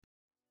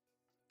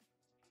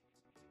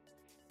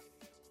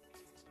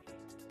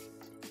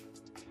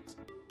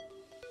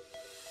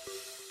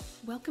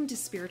Welcome to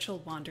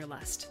Spiritual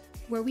Wanderlust,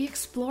 where we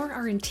explore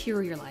our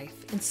interior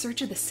life in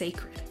search of the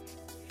sacred.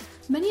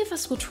 Many of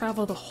us will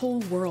travel the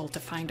whole world to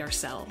find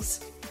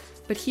ourselves,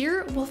 but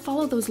here we'll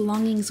follow those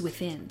longings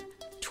within,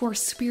 to our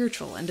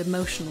spiritual and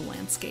emotional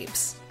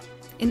landscapes.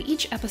 In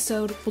each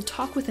episode, we'll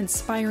talk with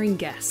inspiring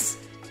guests,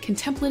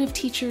 contemplative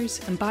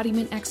teachers,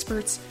 embodiment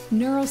experts,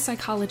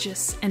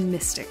 neuropsychologists, and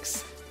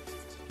mystics.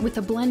 With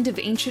a blend of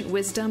ancient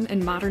wisdom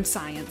and modern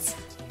science,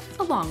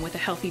 along with a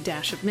healthy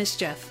dash of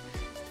mischief,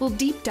 we'll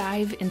deep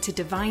dive into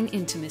divine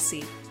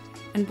intimacy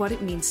and what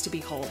it means to be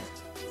whole.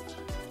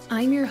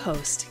 I'm your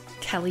host,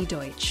 Kelly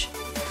Deutsch.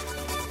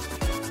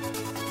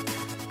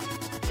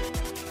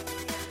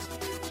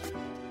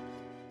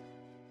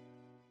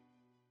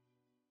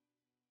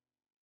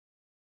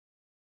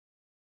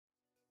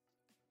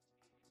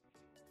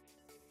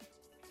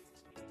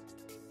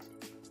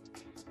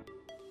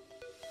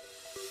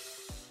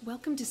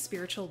 Welcome to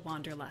Spiritual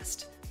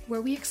Wanderlust,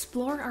 where we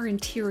explore our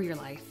interior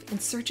life in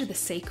search of the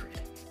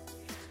sacred.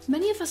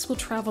 Many of us will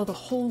travel the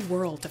whole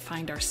world to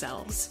find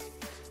ourselves,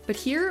 but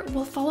here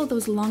we'll follow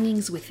those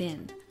longings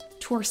within,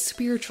 to our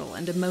spiritual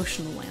and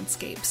emotional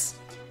landscapes.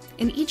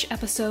 In each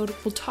episode,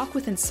 we'll talk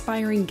with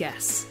inspiring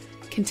guests,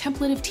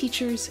 contemplative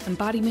teachers,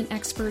 embodiment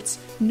experts,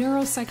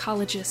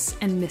 neuropsychologists,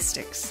 and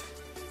mystics.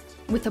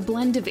 With a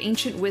blend of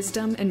ancient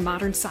wisdom and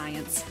modern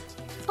science,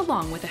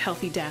 along with a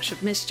healthy dash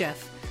of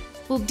mischief,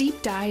 we'll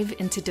deep dive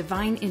into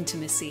divine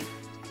intimacy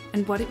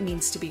and what it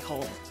means to be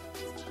whole.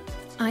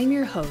 I'm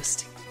your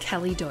host,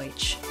 Kelly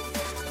Deutsch.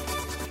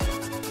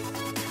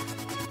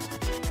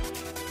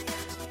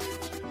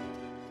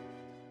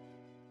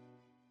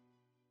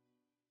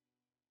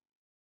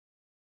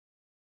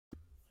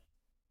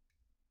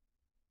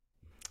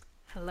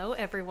 Hello,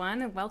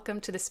 everyone, and welcome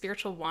to the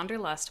Spiritual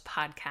Wanderlust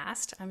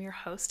podcast. I'm your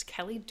host,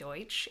 Kelly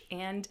Deutsch,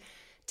 and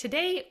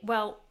today,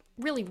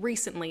 really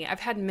recently, I've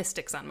had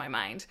mystics on my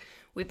mind.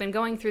 We've been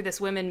going through this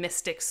women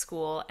mystics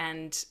school,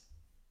 and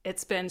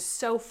it's been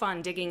so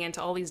fun digging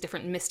into all these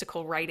different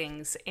mystical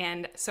writings.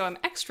 And so I'm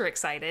extra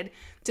excited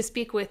to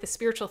speak with the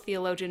spiritual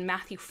theologian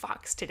Matthew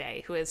Fox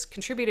today, who has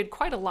contributed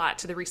quite a lot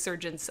to the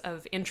resurgence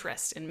of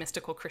interest in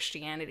mystical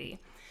Christianity.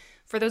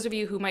 For those of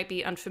you who might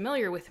be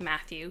unfamiliar with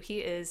Matthew, he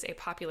is a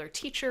popular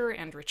teacher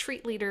and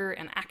retreat leader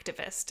and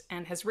activist,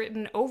 and has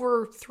written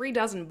over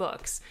 36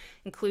 books,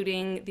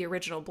 including The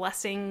Original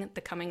Blessing,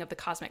 The Coming of the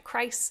Cosmic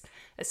Christ,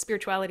 A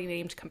Spirituality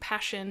Named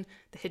Compassion,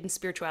 The Hidden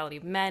Spirituality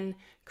of Men,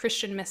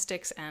 Christian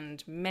Mystics,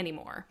 and many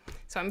more.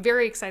 So I'm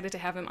very excited to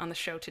have him on the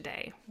show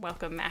today.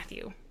 Welcome,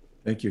 Matthew.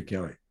 Thank you,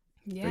 Kelly.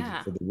 Yeah.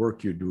 Thank you for the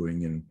work you're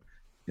doing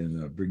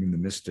in bringing the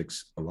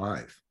mystics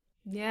alive.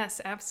 Yes,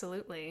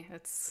 absolutely.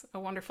 It's a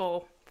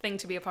wonderful thing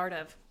to be a part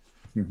of.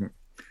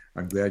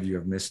 I'm glad you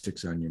have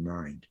mystics on your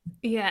mind.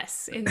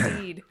 Yes,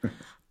 indeed.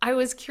 I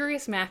was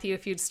curious, Matthew,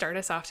 if you'd start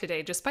us off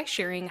today just by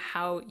sharing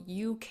how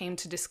you came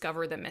to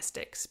discover the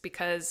mystics,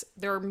 because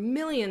there are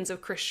millions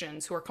of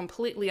Christians who are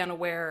completely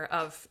unaware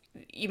of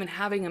even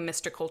having a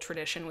mystical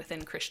tradition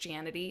within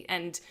Christianity.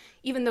 And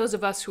even those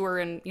of us who are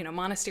in,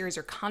 monasteries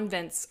or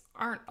convents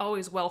aren't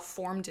always well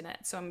formed in it.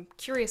 So I'm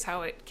curious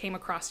how it came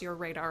across your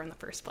radar in the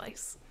first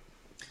place.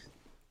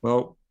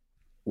 Well,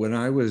 when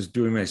I was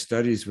doing my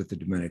studies with the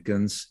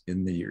Dominicans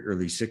in the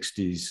early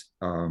 60s,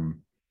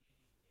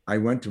 I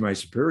went to my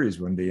superiors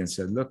one day and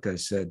said, look, I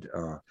said,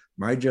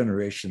 my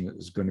generation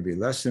is going to be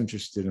less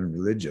interested in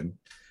religion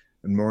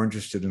and more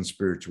interested in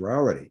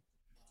spirituality.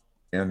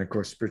 And of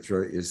course,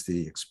 spirituality is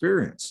the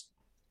experience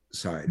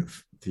side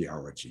of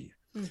theology.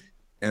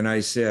 And I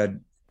said,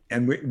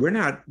 and we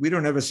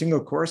don't have a single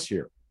course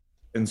here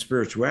in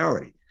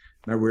spirituality.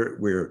 Now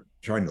we're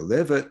trying to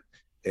live it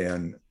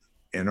and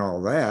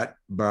all that,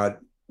 but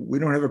we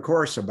don't have a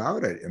course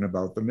about it and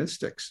about the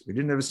mystics. We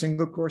didn't have a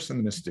single course on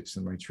the mystics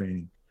in my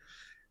training.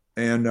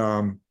 And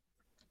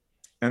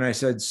I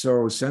said,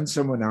 so send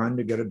someone on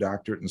to get a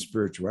doctorate in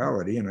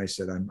spirituality. And I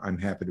said, I'm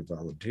happy to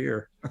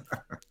volunteer.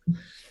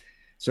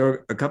 So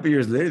a couple of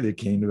years later, they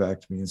came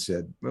back to me and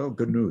said, well,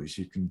 good news.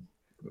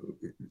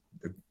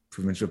 The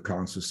provincial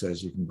council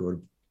says you can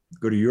go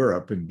to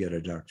Europe and get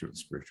a doctorate in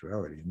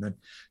spirituality. And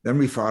then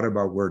we thought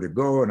about where to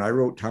go. And I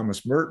wrote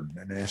Thomas Merton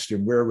and asked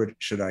him,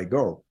 should I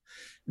go?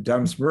 And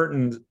Thomas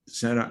Merton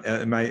sent,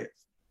 the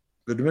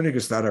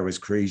Dominicans thought I was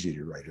crazy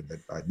to write him, that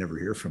I'd never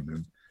hear from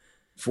him.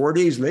 4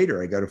 days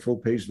later, I got a full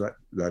page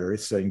letter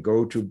saying,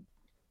 go to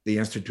the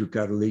Institut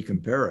Catholique in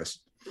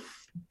Paris.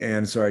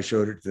 And so I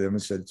showed it to them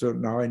and said, so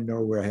now I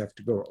know where I have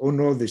to go. Oh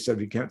no, they said,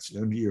 we can't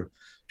send you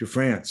to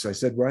France. I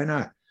said, why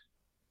not?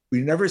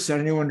 We never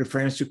sent anyone to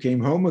France who came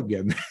home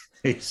again,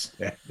 they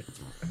said.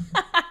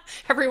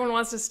 Everyone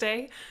wants to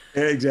stay?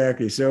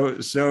 Exactly. So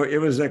it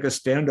was like a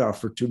standoff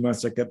for 2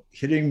 months. I kept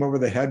hitting them over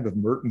the head with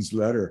Merton's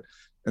letter.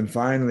 And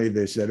finally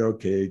they said,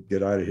 okay,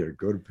 get out of here,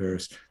 go to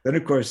Paris. Then,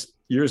 of course,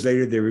 years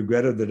later, they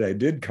regretted that I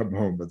did come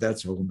home, but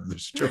that's a whole nother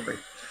story.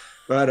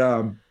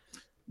 The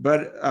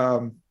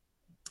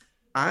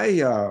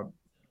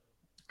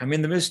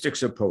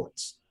mystics are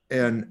poets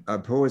and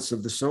poets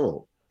of the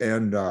soul.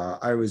 And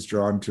I was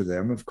drawn to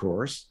them, of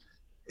course.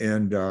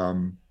 And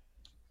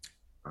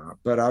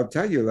But I'll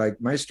tell you, like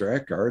Meister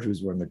Eckhart,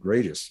 who's one of the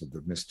greatest of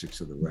the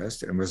mystics of the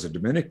West and was a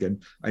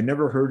Dominican, I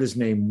never heard his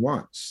name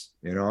once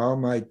in all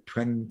my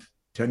 10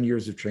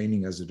 years of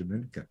training as a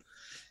Dominican.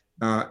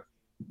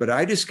 But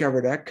I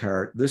discovered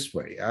Eckhart this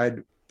way.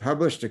 I'd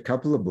published a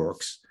couple of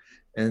books,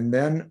 and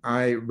then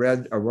I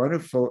read a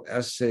wonderful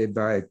essay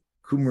by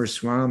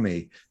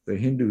Coomaraswamy, the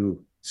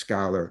Hindu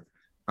scholar,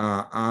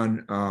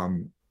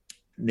 on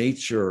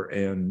nature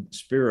and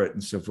spirit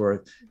and so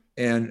forth.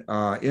 And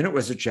in it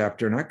was a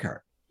chapter on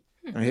Eckhart.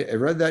 I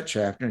read that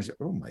chapter and I said,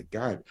 oh my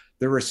God,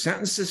 there were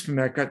sentences from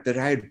Eckhart that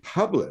I had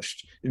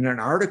published in an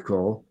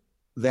article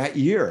that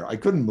year. I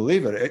couldn't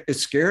believe it. It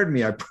scared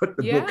me. I put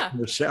the book on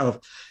the shelf.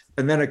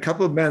 And then a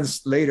couple of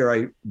months later,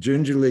 I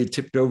gingerly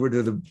tipped over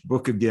to the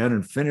book again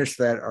and finished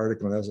that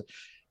article.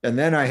 And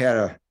then I had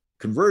a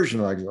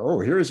conversion, like, oh,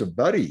 here's a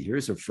buddy,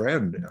 here's a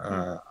friend.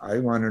 I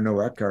want to know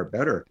Eckhart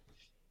better.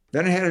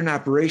 Then I had an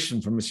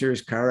operation from a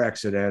serious car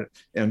accident.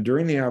 And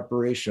during the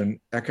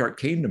operation, Eckhart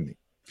came to me.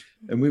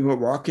 And we were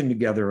walking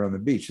together on the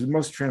beach, the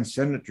most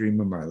transcendent dream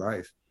of my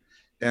life.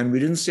 And we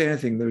didn't say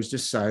anything. There was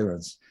just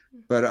silence.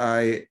 But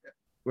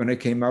when I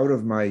came out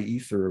of my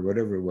ether or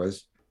whatever it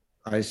was,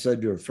 I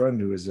said to a friend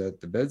who was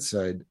at the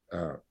bedside,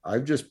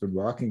 I've just been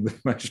walking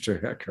with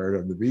Meister Eckhart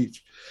on the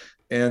beach.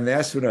 And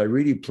that's when I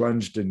really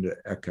plunged into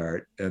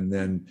Eckhart. And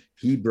then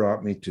he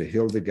brought me to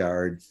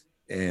Hildegard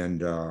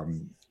and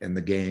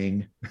the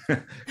gang,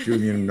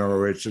 Julian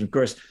Norwich. And of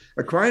course,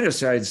 Aquinas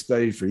had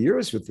studied for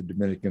years with the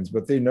Dominicans,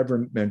 but they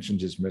never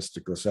mentioned his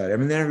mystical side. I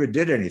mean, they never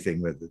did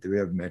anything with it. They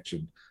have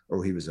mentioned,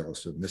 oh, he was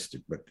also a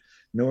mystic, but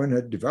no one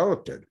had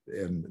developed it.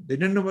 And they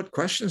didn't know what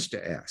questions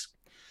to ask.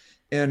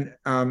 And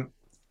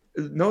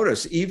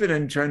notice, even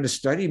in trying to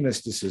study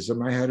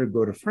mysticism, I had to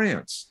go to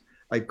France.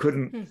 I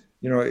couldn't,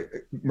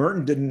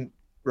 Merton didn't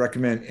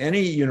recommend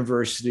any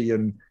university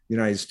in the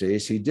United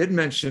States. He did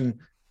mention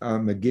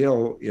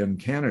McGill in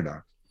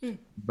Canada.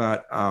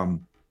 But,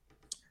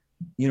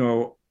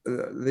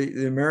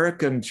 the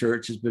American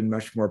church has been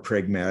much more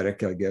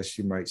pragmatic, I guess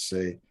you might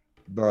say.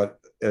 But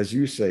as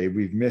you say,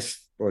 we've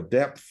missed a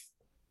depth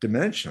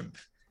dimension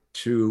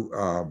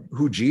to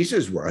who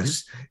Jesus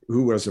was,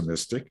 who was a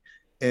mystic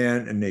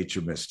and a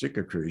nature mystic,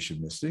 a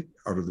creation mystic,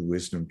 out of the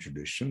wisdom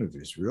tradition of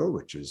Israel,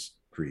 which is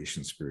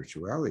creation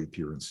spirituality,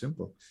 pure and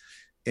simple.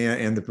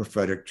 And the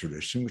prophetic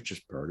tradition, which is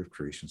part of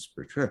creation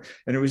spirituality.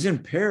 And it was in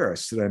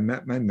Paris that I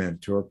met my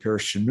mentor, Père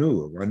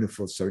Chanou, a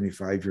wonderful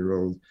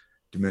 75-year-old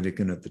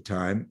Dominican at the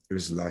time. It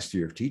was the last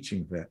year of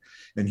teaching that.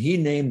 And he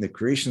named the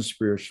creation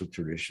spiritual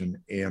tradition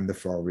and the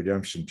fall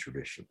redemption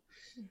tradition.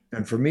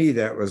 And for me,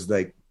 that was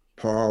like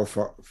Paul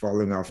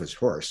falling off his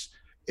horse.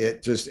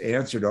 It just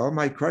answered all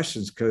my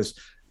questions because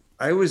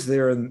I was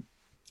there in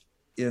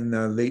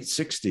the late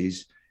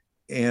 60s.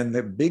 And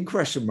the big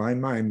question in my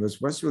mind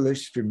was, what's the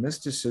relationship between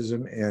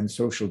mysticism and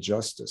social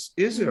justice?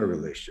 Is there a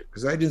relationship?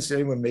 Because I didn't see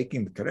anyone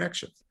making the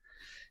connection.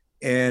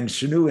 And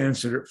Chanou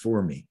answered it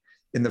for me.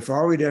 In the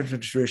fall redemption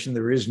tradition,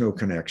 there is no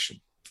connection.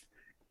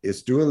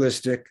 It's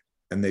dualistic,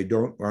 and they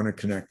don't want to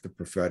connect the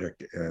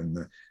prophetic, and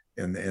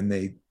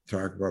they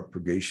talk about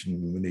purgation,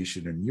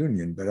 illumination, and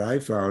union. But I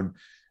found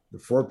the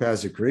four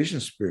paths of creation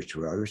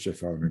spirituality, which I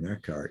found in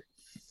Eckhart,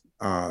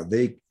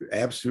 they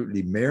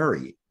absolutely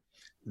marry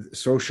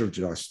social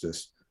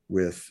justice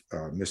with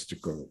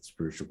mystical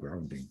spiritual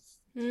grounding.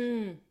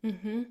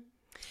 Mm-hmm.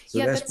 So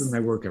that's been my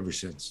work ever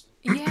since.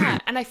 Yeah,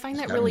 and I find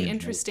that really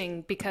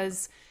interesting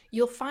because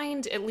you'll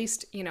find, at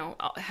least,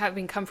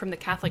 having come from the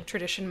Catholic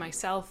tradition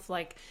myself,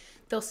 like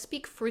they'll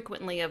speak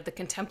frequently of the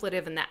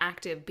contemplative and the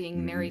active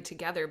being married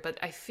together, but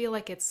I feel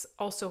like it's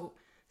also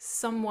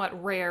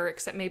somewhat rare,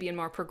 except maybe in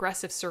more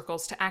progressive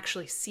circles, to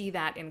actually see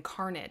that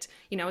incarnate.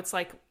 It's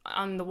like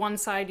on the one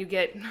side you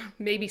get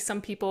maybe some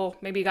people,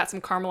 maybe you got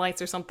some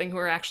Carmelites or something who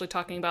are actually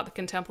talking about the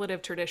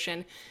contemplative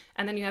tradition,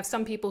 and then you have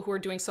some people who are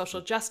doing social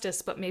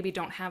justice but maybe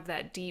don't have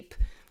that deep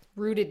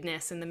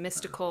rootedness in the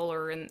mystical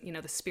or in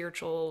the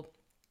spiritual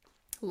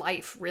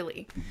life,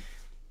 really.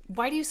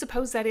 Why do you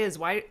suppose that is?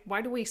 Why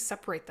do we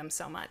separate them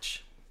so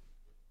much?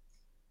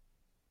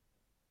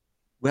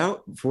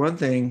 Well, for one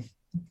thing,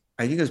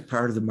 I think it's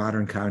part of the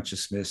modern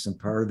consciousness and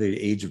part of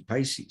the age of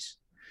Pisces.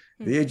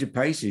 The age of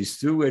Pisces,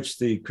 through which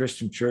the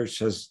Christian church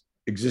has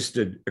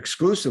existed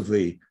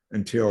exclusively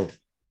until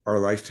our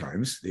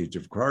lifetimes, the age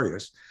of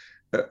Aquarius.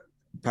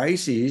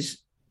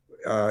 Pisces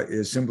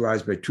is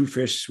symbolized by two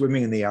fish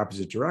swimming in the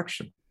opposite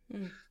direction.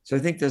 So I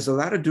think there's a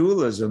lot of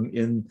dualism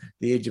in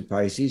the age of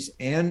Pisces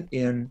and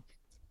in,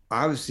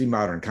 obviously,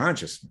 modern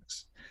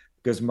consciousness.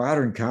 Because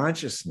modern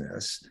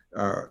consciousness,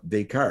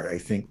 Descartes, I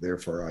think,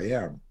 therefore I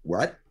am.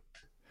 What?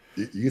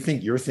 You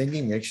think your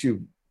thinking makes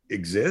you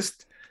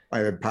exist? I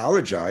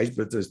apologize,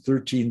 but there's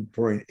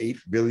 13.8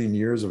 billion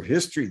years of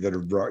history that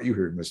have brought you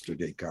here, Mr.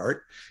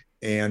 Descartes,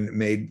 and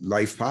made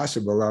life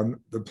possible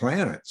on the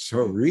planet.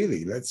 So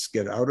really, let's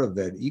get out of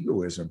that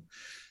egoism.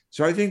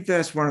 So I think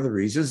that's one of the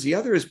reasons. The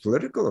other is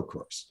political, of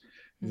course,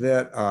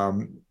 that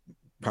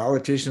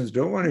politicians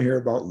don't want to hear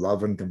about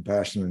love and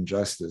compassion and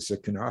justice.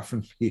 It can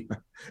often be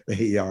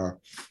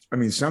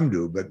some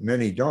do, but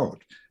many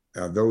don't.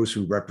 those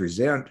who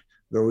represent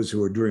those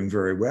who are doing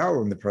very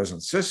well in the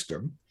present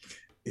system,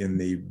 in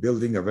the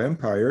building of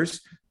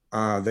empires,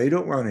 they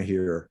don't want to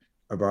hear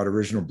about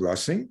original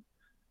blessing.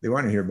 They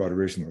want to hear about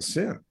original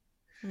sin.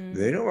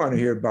 They don't want to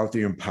hear about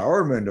the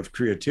empowerment of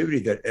creativity,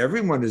 that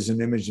everyone is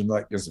an image and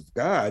likeness of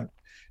God,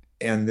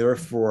 and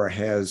therefore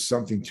has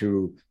something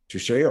to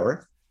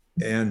share.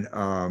 And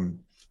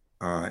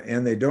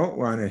they don't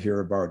want to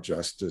hear about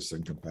justice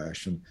and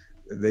compassion.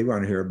 They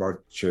want to hear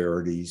about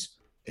charities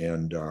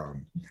and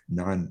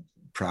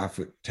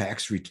non-profit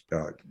tax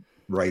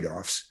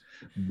write-offs.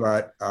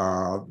 But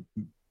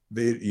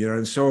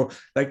and so,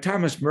 like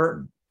Thomas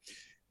Merton,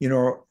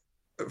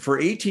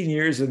 for 18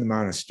 years in the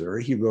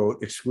monastery, he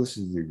wrote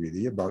exclusively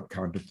really about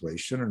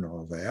contemplation and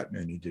all that,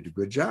 and he did a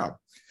good job.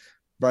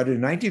 But in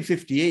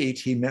 1958,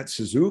 he met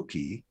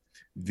Suzuki,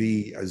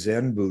 the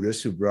Zen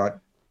Buddhist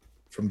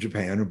from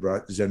Japan, who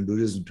brought Zen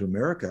Buddhism to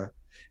America.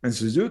 And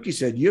Suzuki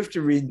said, you have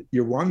to read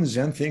your one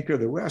Zen thinker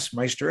of the West,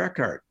 Meister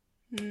Eckhart.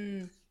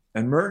 And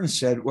Merton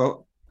said,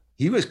 well,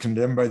 he was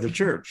condemned by the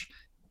church.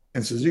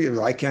 And Suzuki was,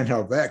 I can't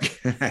help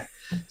that.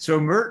 So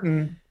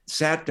Merton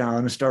sat down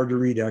and started to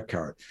read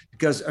Eckhart,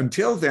 because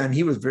until then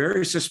he was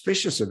very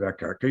suspicious of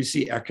Eckhart. Because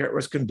you see, Eckhart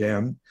was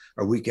condemned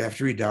a week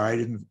after he died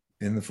in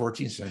the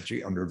 14th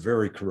century under a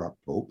very corrupt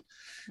pope,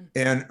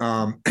 and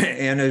as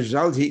a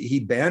result,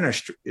 he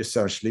banished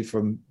essentially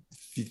from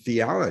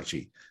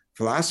theology.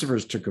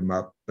 Philosophers took him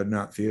up, but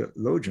not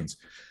theologians.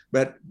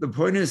 But the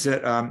point is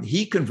that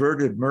he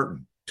converted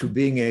Merton to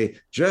being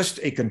just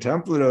a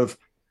contemplative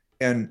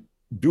and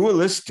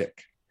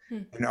dualistic,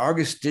 an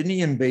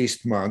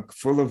Augustinian-based monk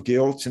full of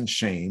guilt and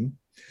shame,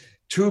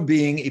 to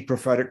being a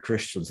prophetic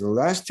Christian. So the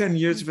last 10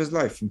 years of his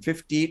life, from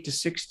 58 to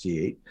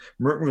 68,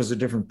 Merton was a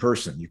different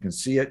person. You can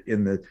see it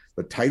in the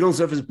titles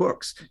of his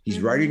books.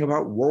 He's writing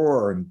about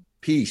war and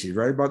peace. He's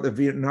writing about the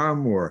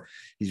Vietnam War.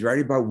 He's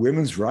writing about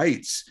women's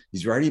rights.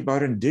 He's writing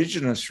about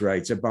indigenous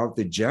rights, about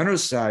the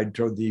genocide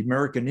toward the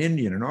American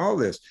Indian, and all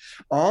this.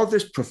 All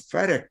this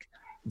prophetic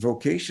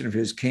vocation of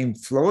his came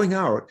flowing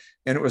out,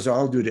 and it was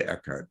all due to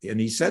Eckhart. And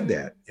he said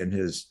that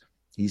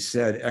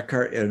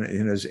Eckhart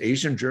in his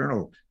Asian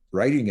journal,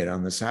 writing it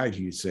on the side,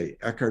 he would say,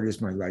 Eckhart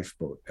is my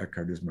lifeboat.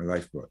 Eckhart is my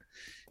lifeboat.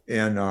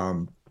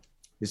 And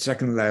his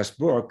second to last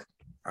book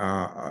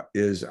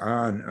is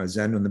on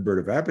Zen and the Bird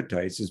of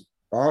Appetites, is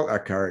all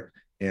Eckhart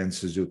and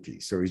Suzuki.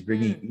 So he's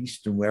bringing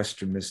East and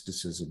Western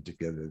mysticism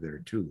together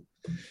there too.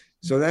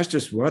 So that's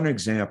just one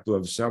example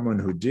of someone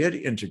who did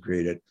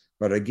integrate it.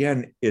 But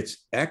again,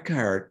 it's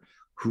Eckhart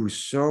who's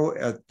so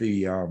at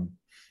the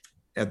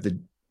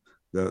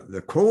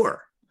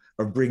core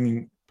of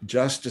bringing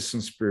justice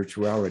and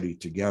spirituality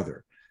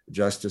together.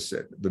 Justice,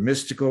 the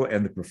mystical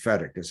and the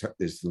prophetic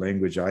is the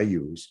language I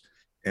use,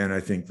 and I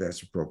think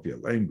that's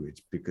appropriate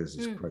language, because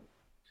it's quite.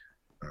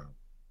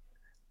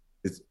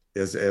 It's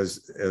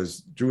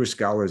as Jewish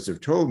scholars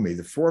have told me,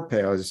 the four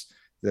paths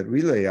that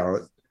we lay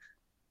out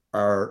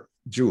are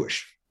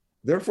Jewish.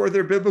 Therefore,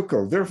 they're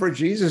biblical. Therefore,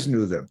 Jesus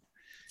knew them.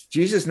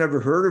 Jesus never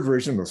heard of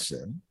original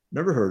sin,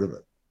 never heard of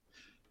it.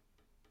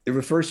 It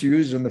was first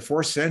used in the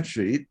 4th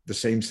century, the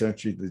same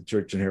century the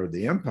church inherited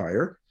the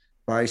empire,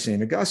 by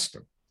St.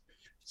 Augustine.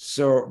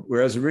 So,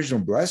 whereas original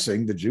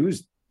blessing, the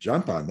Jews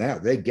jump on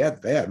that. They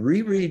get that.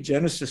 Reread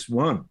Genesis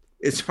 1.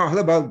 It's all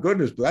about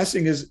goodness.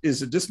 Blessing is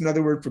just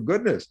another word for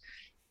goodness.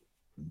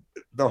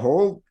 The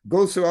whole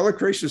goes through all of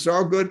creation, it's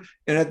all good.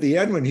 And at the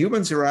end, when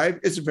humans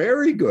arrive, it's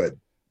very good.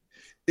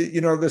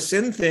 The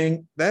sin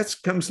thing, that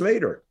comes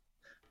later.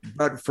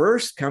 But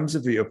first comes the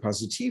via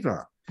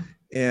positiva.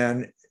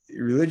 And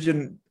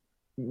religion,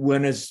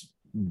 when it's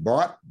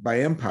bought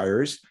by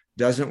empires,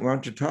 doesn't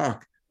want to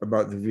talk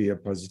about the via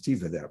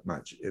positiva that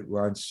much. It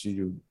wants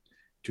you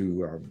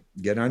to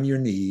get on your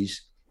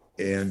knees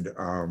and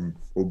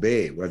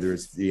obey, whether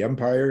it's the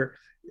empire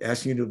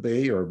asking you to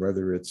obey or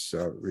whether it's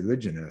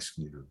religion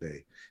asking you to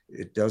obey.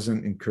 It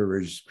doesn't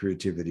encourage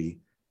creativity,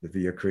 the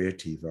via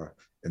creativa,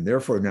 and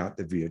therefore not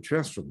the via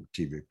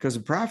transformativa, because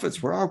the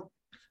prophets were all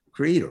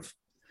creative.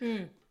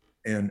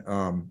 And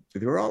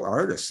they were all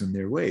artists in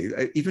their way.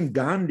 Even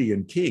Gandhi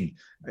and King,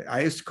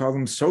 I used to call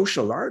them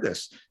social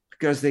artists,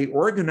 because they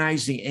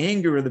organized the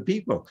anger of the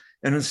people.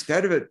 And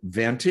instead of it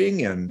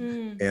venting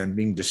and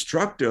being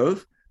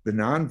destructive, the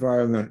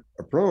nonviolent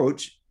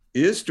approach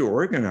is to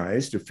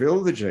organize, to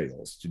fill the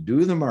jails, to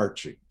do the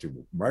marching,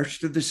 to march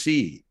to the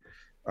sea.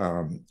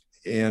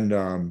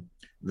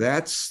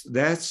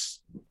 That's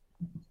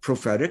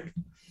prophetic,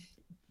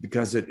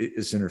 because it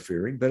is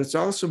interfering, but it's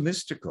also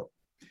mystical.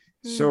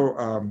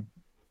 So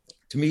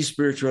to me,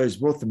 spirituality is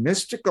both the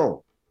mystic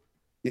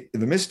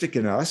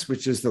in us,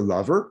 which is the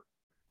lover,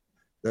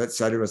 that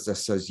side of us that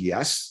says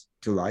yes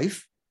to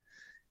life,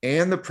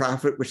 and the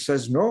prophet, which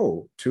says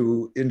no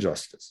to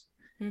injustice.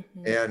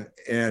 And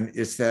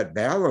it's that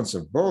balance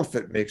of both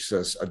that makes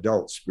us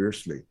adults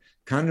spiritually.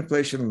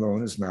 Contemplation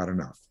alone is not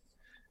enough.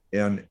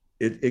 And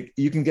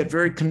you can get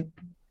very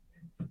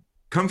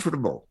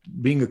comfortable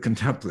being a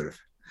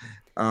contemplative.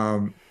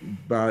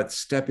 But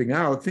stepping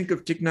out, think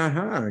of Thich Nhat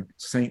Hanh, a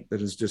saint that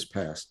has just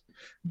passed.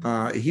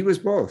 He was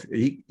both.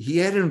 He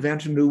had to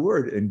invent a new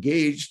word,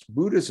 engaged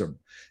Buddhism,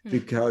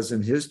 because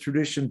in his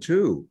tradition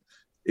too,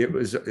 it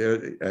was,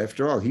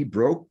 after all, he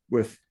broke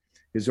with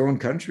his own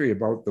country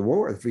about the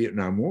war, the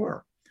Vietnam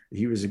War.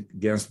 He was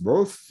against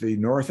both the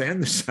North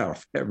and the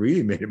South. That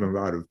really made him a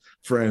lot of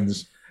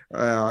friends. He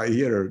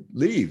had to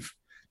leave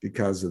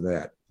because of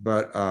that.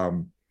 But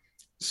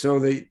so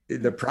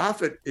the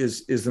prophet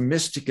is a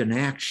mystic in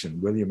action,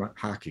 William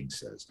Hocking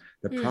says.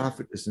 The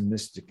prophet is a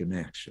mystic in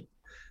action.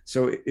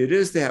 So it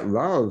is that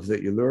love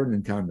that you learn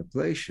in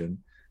contemplation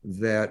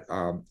that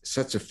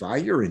sets a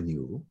fire in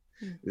you,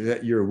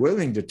 that you're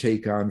willing to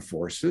take on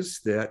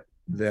forces that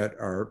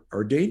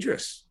are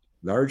dangerous,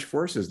 large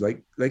forces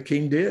like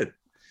King did,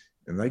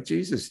 and like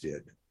Jesus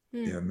did,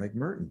 and like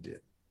Merton did.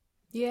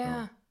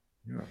 Yeah.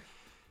 Yeah.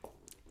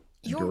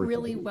 You're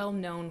really well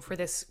known for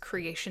this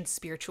creation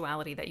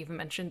spirituality that you've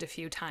mentioned a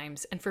few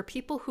times. And for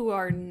people who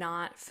are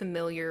not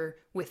familiar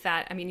with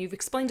that, I mean, you've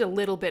explained a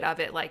little bit of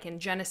it, like in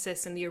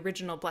Genesis and the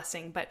original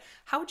blessing, but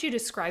how would you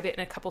describe it in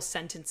a couple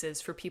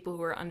sentences for people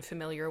who are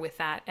unfamiliar with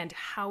that, and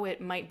how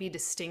it might be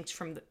distinct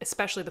from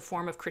especially the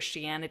form of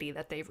Christianity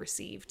that they've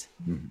received?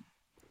 Mm-hmm.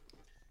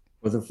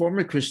 Well, the form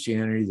of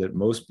Christianity that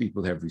most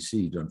people have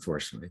received,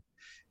 unfortunately,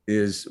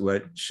 is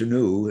what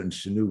Chenu, and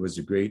Chenu was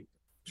a great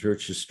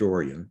church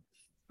historian.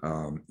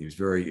 He was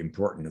very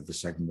important at the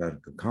Second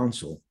Vatican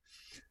Council,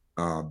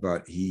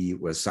 but he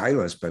was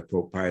silenced by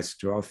Pope Pius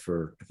XII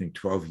for, I think,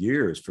 12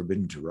 years,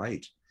 forbidden to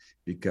write,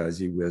 because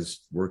he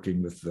was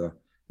working with the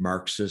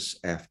Marxists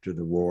after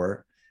the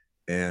war,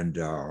 and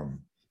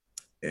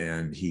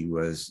he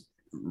was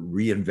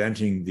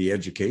reinventing the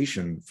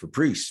education for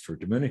priests, for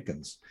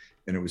Dominicans,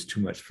 and it was too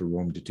much for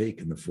Rome to take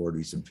in the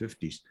 40s and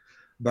 50s.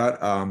 But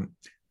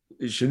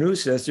Chenu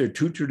says there are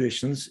two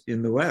traditions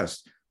in the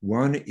West.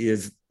 One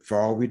is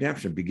fall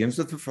redemption, begins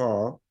with the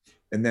fall,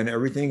 and then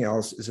everything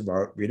else is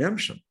about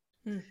redemption.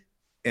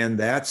 And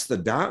that's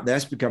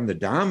become the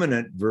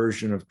dominant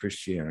version of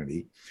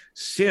Christianity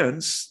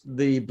since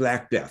the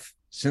Black Death,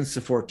 since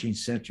the 14th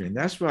century. And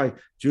that's why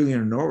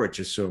Julian Norwich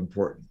is so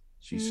important.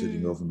 She's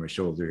sitting over my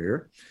shoulder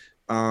here,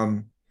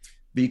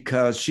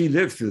 because she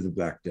lived through the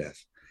Black Death.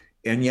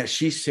 And yet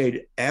she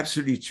stayed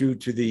absolutely true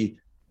to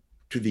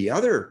the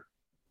other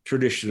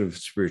tradition of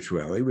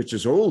spirituality, which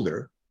is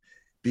older,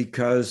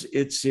 because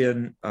it's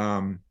in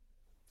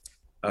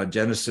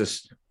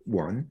Genesis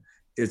 1.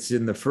 It's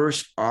in the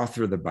first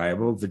author of the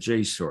Bible, the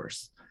J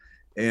source.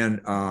 And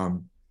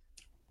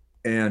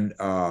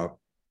the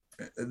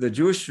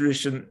Jewish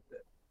tradition,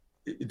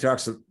 it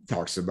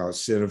talks about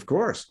sin, of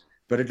course,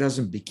 but it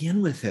doesn't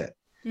begin with it.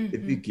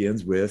 It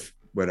begins with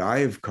what I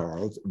have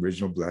called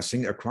original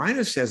blessing.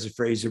 Aquinas has a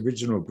phrase,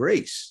 original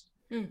grace,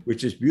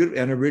 which is beautiful,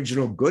 and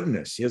original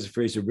goodness. He has a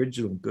phrase,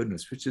 original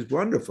goodness, which is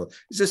wonderful.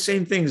 It's the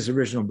same thing as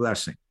original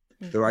blessing,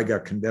 though I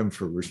got condemned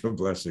for original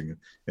blessing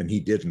and he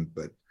didn't,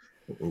 but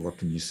what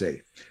can you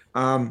say?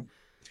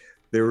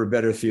 There were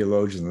better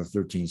theologians in the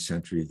 13th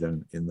century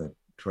than in the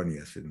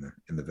 20th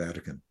in the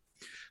Vatican.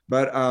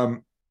 But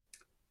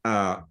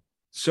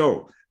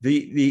so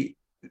the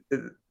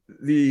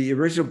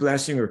original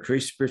blessing or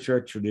creation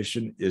spiritual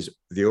tradition is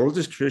the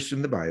oldest tradition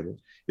in the Bible,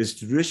 is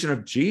the tradition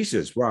of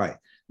Jesus. Why?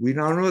 We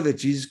now know that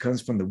Jesus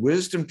comes from the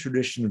wisdom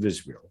tradition of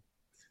Israel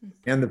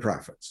and the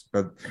prophets,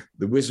 but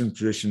the wisdom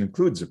tradition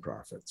includes the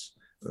prophets.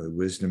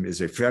 Wisdom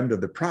is a friend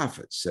of the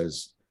prophets,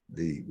 says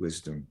the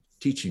wisdom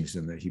teachings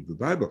in the Hebrew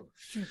Bible.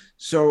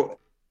 So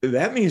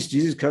that means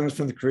Jesus comes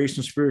from the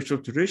creation spiritual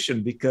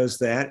tradition, because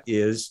that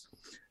is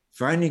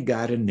finding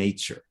God in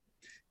nature.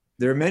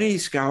 There are many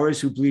scholars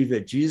who believe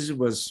that Jesus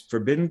was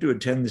forbidden to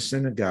attend the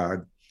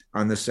synagogue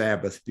on the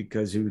Sabbath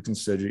because he was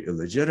considered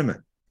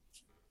illegitimate.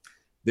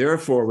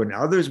 Therefore, when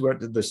others went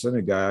to the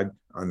synagogue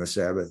on the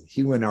Sabbath,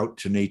 he went out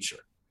to nature.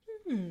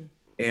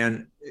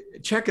 And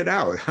check it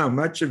out, how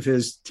much of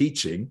his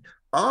teaching,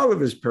 all of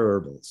his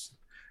parables,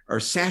 are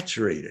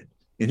saturated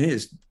in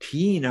his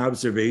keen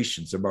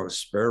observations about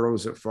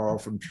sparrows that fall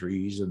from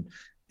trees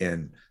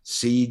and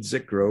seeds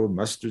that grow,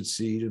 mustard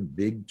seed and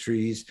big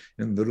trees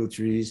and little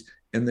trees,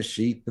 and the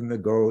sheep and the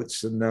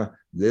goats and the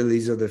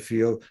lilies of the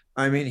field.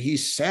 I mean,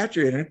 he's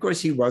saturated. And of course,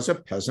 he was a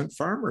peasant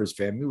farmer. His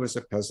family was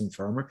a peasant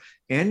farmer,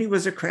 and he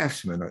was a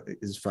craftsman.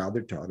 His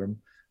father taught him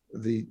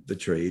the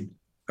trade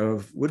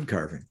of wood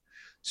carving.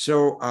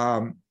 So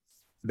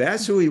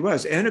that's who he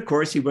was. And of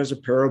course, he was a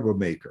parable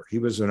maker. He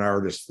was an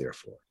artist,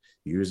 therefore.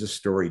 He was a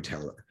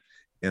storyteller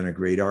and a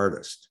great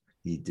artist.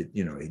 He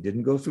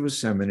didn't go through a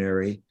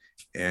seminary,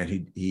 and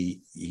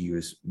he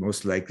was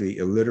most likely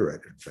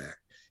illiterate, in fact.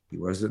 He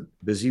wasn't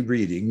busy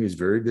reading. He was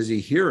very busy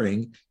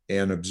hearing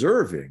and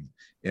observing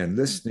and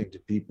listening to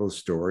people's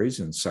stories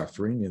and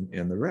suffering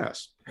and the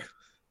rest.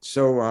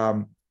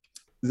 So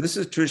this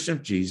is a tradition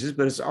of Jesus,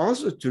 but it's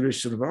also a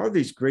tradition of all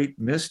these great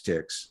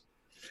mystics,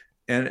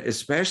 and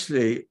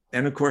especially,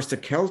 and of course, the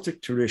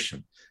Celtic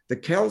tradition. The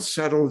Celts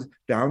settled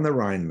down the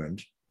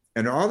Rhineland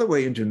and all the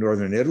way into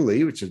northern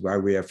Italy, which is why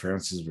we have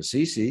Francis of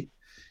Assisi,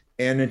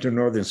 and into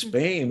northern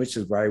Spain, which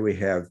is why we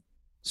have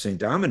St.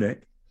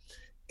 Dominic.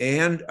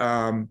 And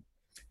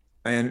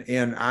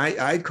And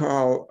I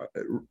call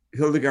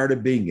Hildegard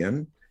of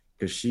Bingen,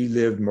 because she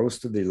lived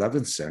most of the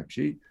 11th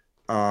century,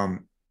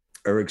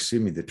 or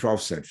excuse me, the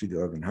 12th century, the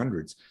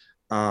 1100s.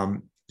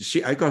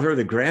 I call her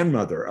the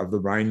grandmother of the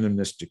Rhineland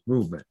mystic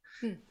movement,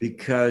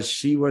 because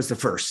she was the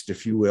first,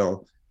 if you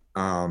will,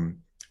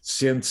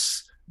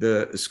 since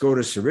the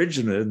Scotus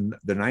Origenes,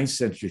 the 9th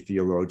century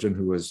theologian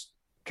who was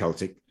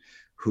Celtic,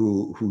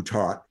 who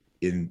taught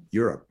in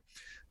Europe.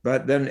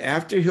 But then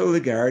after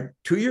Hildegard,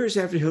 2 years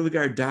after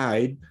Hildegard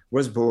died,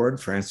 was born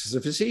Francis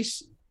of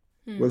Assisi.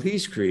 Well,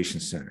 he's creation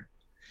centered.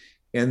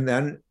 And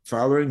then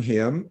following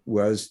him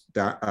was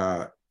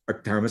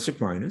Thomas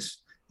Aquinas.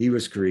 He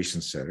was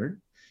creation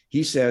centered.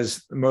 He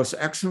says the most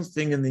excellent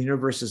thing in the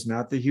universe is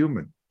not the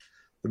human.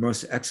 The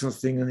most excellent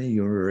thing in the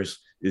universe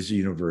is the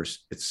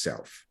universe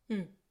itself.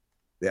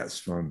 That's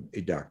from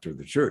a doctor of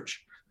the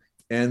church.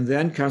 And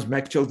then comes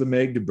Mechtild de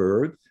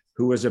Magdeburg,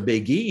 who was a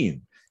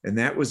Beguine. And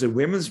that was a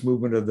women's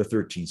movement of the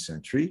 13th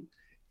century.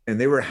 And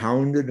they were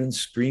hounded and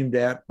screamed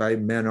at by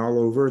men all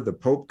over. The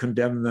Pope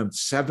condemned them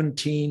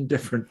 17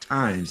 different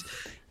times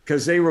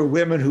because they were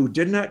women who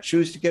did not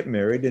choose to get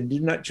married and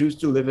did not choose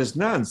to live as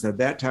nuns. At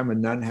that time, a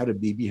nun had to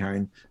be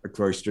behind a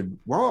cloistered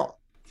wall.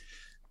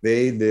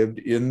 They lived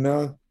in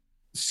the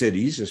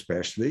cities,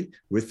 especially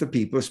with the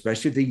people,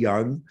 especially the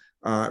young,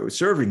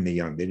 serving the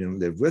young. They didn't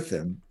live with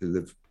them, they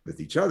lived with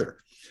each other.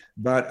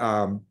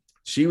 But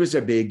she was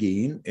a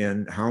Beguine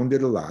and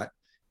hounded a lot.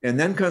 And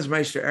then comes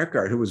Meister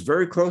Eckhart, who was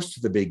very close to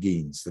the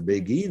Beguines. The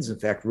Beguines, in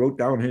fact, wrote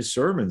down his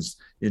sermons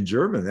in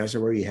German. That's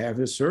where you have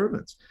his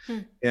sermons.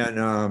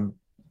 And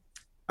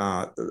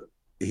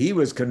he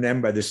was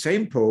condemned by the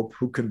same Pope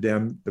who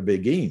condemned the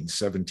Beguines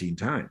 17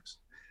 times,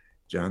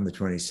 John the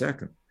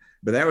 22nd.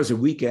 But that was a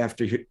week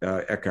after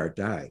Eckhart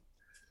died.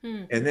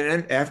 And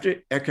then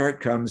after Eckhart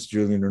comes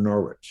Julian of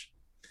Norwich.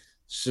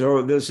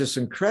 So there's this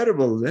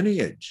incredible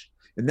lineage.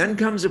 And then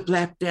comes the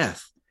Black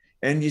Death.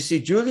 And you see,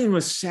 Julian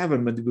was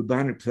 7 when the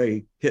bubonic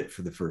plague hit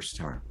for the first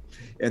time.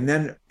 And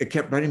then it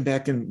kept running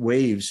back in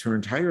waves her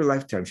entire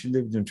lifetime. She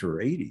lived into her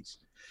 80s.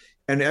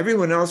 And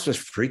everyone else was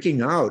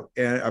freaking out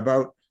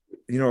about,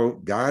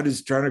 God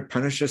is trying to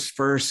punish us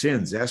for our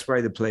sins. That's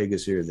why the plague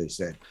is here, they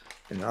said.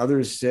 And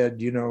others said,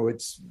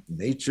 it's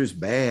nature's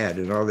bad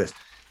and all this.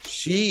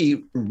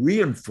 She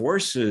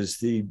reinforces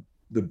the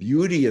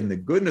beauty and the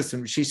goodness.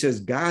 And she says,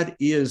 God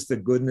is the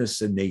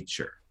goodness in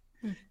nature.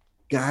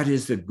 God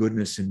is the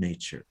goodness in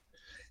nature.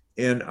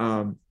 And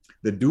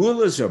the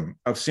dualism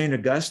of St.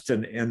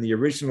 Augustine and the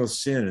original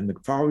sin and the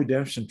fall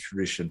redemption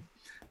tradition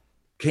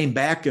came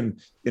back in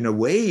a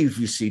wave,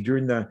 you see,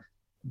 during the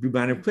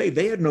bubonic plague.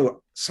 They had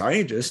no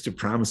scientists to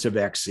promise a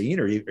vaccine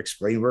or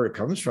explain where it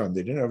comes from.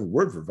 They didn't have a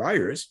word for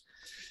virus.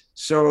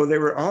 So they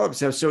were all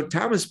upset. So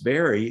Thomas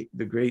Berry,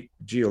 the great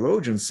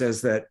geologian,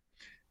 says that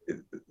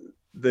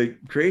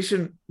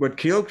what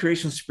killed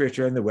creation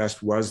spirituality in the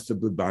West was the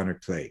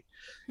bubonic plague.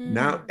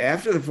 Now,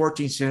 after the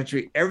 14th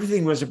century,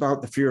 everything was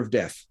about the fear of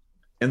death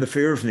and the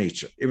fear of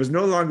nature. It was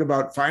no longer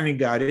about finding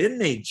God in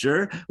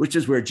nature, which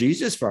is where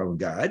Jesus found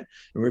God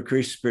and where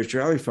Christian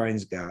spirituality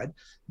finds God,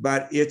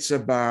 but it's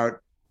about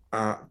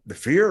the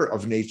fear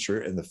of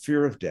nature and the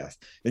fear of death.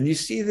 And you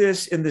see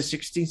this in the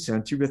 16th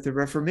century with the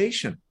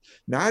Reformation.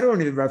 Not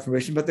only the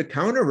Reformation, but the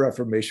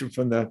Counter-Reformation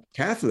from the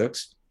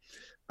Catholics.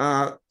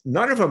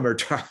 None of them are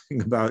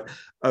talking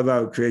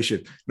about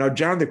creation. Now,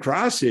 John the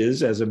Cross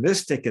is, as a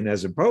mystic and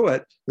as a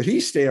poet, but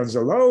he stands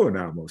alone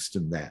almost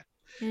in that.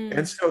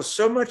 And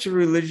so much of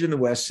religion in the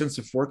West since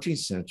the 14th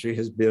century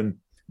has been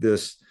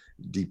this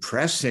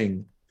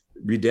depressing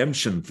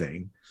redemption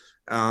thing,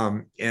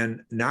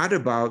 and not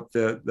about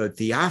the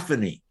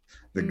theophany,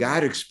 the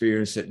God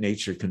experience that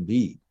nature can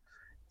be.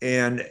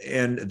 And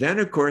then,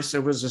 of course,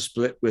 there was a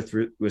split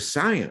with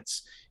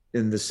science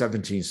in the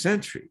 17th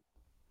century.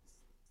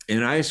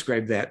 And I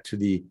ascribe that to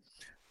the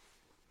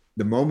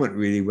moment,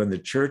 really, when the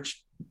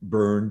church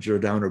burned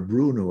Giordano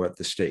Bruno at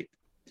the stake.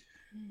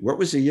 What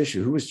was the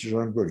issue? Who was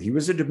Giordano Bruno? He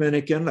was a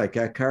Dominican, like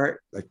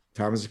Eckhart, like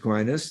Thomas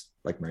Aquinas,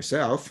 like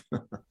myself.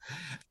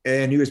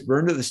 And he was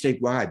burned at the stake.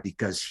 Why?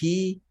 Because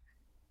he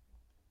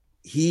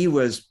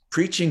was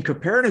preaching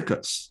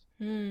Copernicus,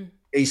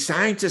 a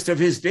scientist of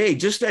his day,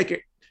 just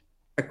like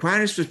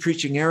Aquinas was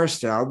preaching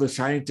Aristotle, the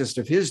scientist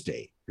of his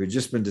day, who had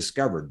just been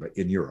discovered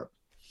in Europe.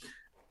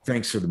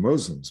 Thanks to the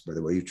Muslims, by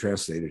the way, who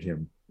translated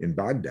him in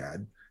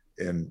Baghdad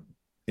and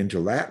into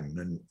Latin,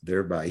 and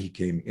thereby he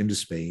came into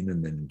Spain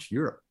and then into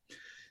Europe.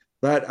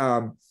 But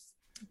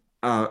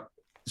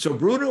so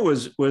Bruno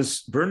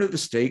was burned at the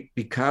stake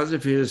because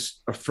of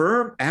his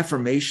firm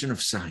affirmation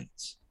of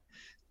science.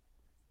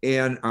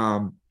 And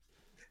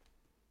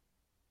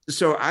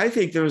so I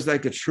think there was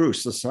like a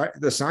truce.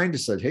 The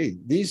scientists said, hey,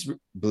 these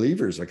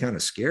believers are kind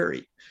of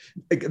scary.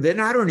 They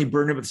not only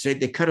burned him at the stake,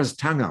 they cut his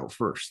tongue out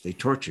first. They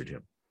tortured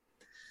him.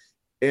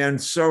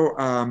 And so,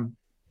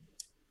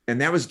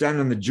 and that was done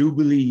in the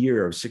Jubilee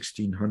year of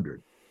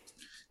 1600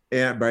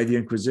 and by the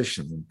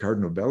Inquisition, and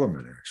Cardinal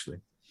Bellarmine actually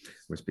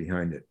was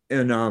behind it.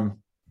 And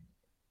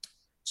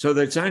so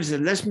the scientists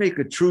said, let's make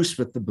a truce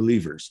with the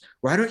believers.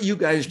 Why don't you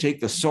guys take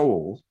the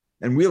soul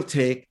and we'll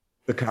take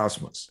the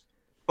cosmos.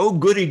 Oh,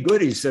 goody,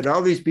 goody, said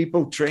all these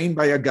people trained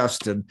by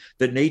Augustine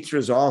that nature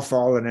is all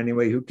fallen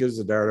anyway. Who gives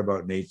a darn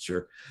about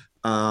nature?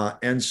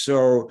 And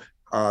so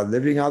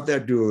living out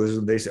that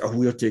dualism, they say, oh,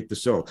 we'll take the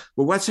soul.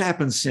 Well, what's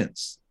happened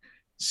since?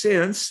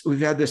 Since we've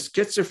had this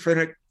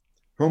schizophrenic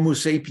Homo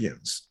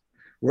sapiens,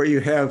 where you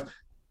have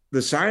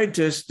the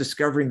scientists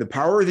discovering the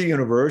power of the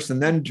universe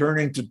and then turn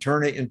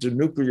it into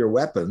nuclear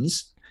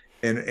weapons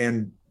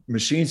and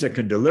machines that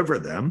can deliver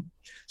them.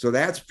 So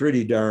that's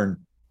pretty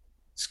darn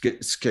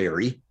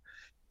scary.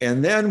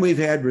 And then we've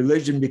had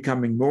religion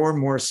becoming more and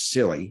more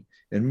silly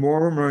and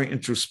more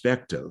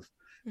introspective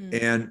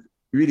and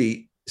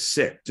really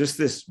sick. Just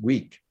this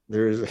week,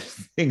 there's a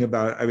thing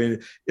about, I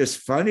mean, it's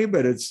funny,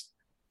 but it's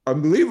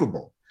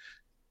unbelievable.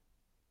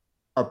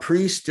 A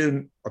priest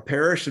in a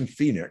parish in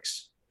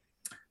Phoenix,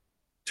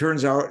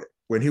 turns out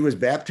when he was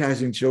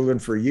baptizing children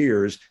for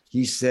years,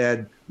 he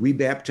said, we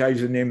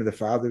baptize in the name of the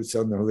Father, the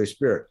Son, and the Holy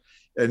Spirit.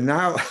 And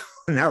now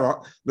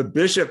the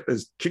bishop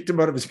has kicked him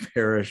out of his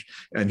parish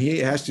and he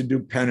has to do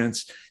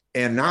penance.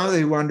 And now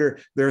they wonder,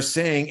 they're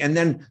saying, and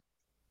then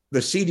the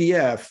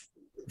CDF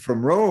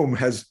from Rome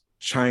has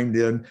chimed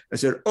in and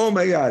said, oh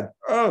my God,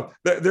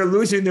 they're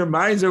losing their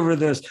minds over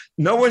this.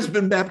 No one's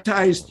been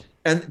baptized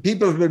and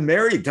people have been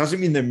married. Doesn't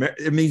mean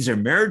it means their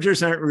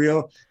marriages aren't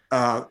real.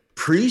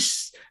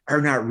 Priests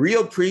are not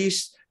real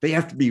priests. They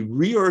have to be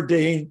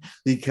reordained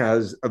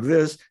because of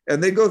this.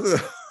 And they go through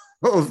the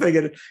whole thing.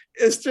 And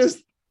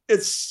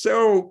it's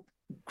so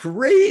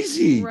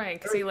crazy. Right.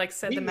 Because he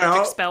said the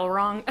magic spell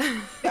wrong.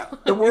 Yeah,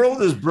 the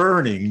world is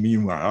burning.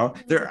 Meanwhile,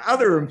 there are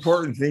other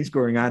important things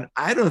going on.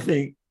 I don't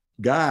think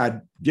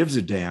God gives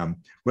a damn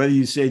whether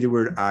you say the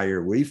word I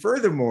or we.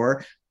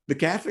 Furthermore, the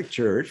Catholic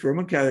Church,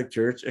 Roman Catholic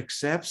Church,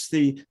 accepts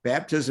the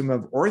baptism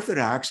of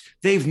Orthodox.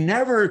 They've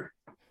never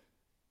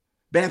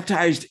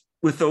baptized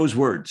with those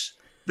words.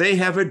 They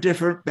have a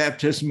different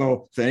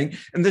baptismal thing.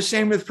 And the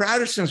same with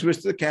Protestants,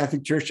 which the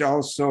Catholic Church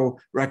also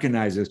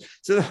recognizes.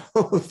 So the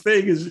whole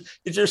thing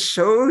it just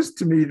shows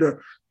to me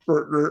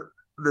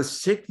the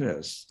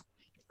sickness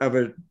of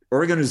an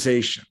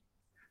organization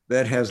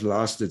that has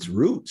lost its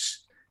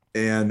roots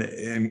and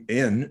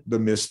in the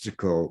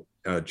mystical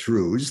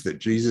truths that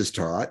Jesus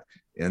taught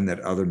and that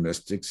other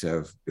mystics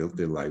have built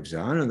their lives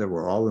on and that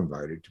we're all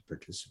invited to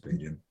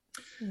participate in.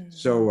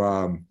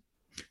 So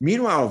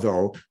meanwhile,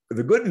 though,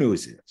 the good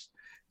news is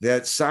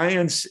that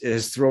science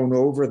has thrown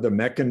over the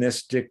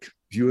mechanistic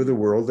view of the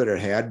world that it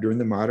had during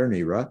the modern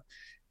era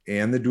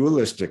and the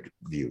dualistic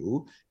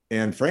view.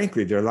 And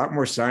frankly, there are a lot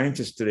more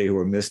scientists today who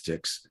are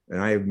mystics,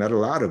 and I have met a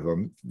lot of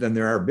them, than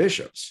there are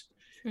bishops.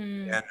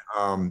 And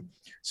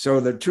so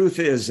the truth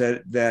is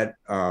that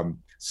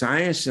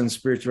science and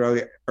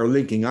spirituality are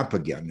linking up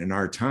again in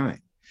our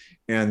time.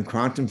 And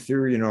quantum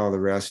theory and all the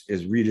rest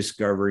is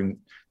rediscovering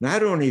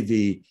not only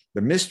the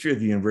mystery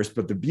of the universe,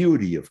 but the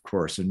beauty, of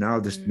course. And now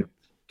this new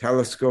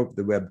telescope,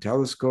 the Webb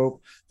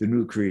telescope, the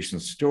new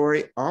creation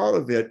story, all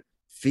of it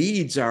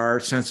feeds our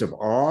sense of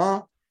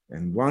awe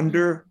and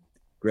wonder,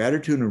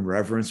 gratitude and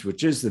reverence,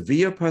 which is the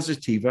via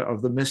positiva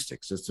of the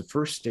mystics. It's the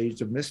first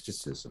stage of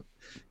mysticism.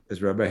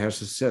 As Rabbi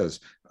Hesse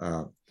says,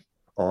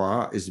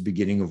 awe is the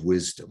beginning of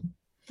wisdom.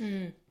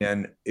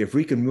 And if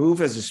we can move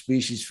as a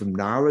species from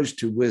knowledge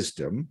to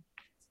wisdom,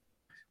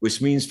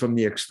 which means from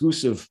the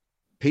exclusive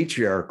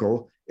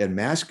patriarchal and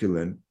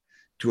masculine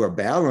to a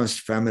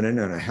balanced feminine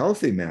and a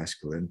healthy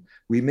masculine,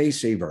 we may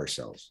save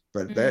ourselves.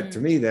 But that, to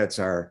me, that's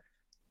our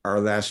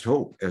last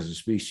hope as a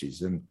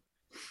species. And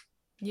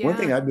one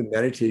thing I've been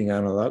meditating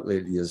on a lot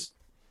lately is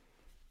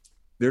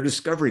they're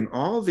discovering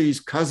all these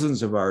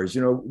cousins of ours.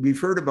 You know, we've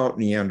heard about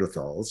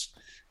Neanderthals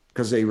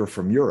because they were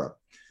from Europe,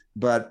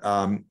 but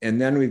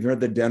and then we've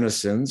heard the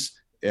Denisons,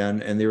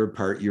 and they were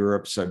part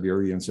Europe,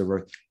 Siberia, and so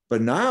forth.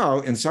 But now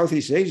in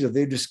Southeast Asia,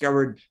 they've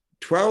discovered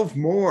 12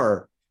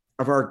 more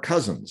of our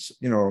cousins,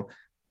 you know,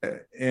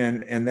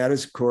 and that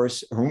is, of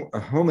course,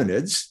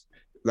 hominids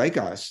like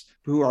us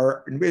who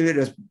are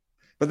related.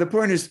 But the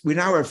point is, we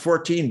now have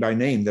 14 by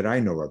name that I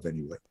know of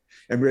anyway,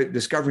 and we're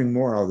discovering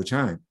more all the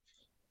time.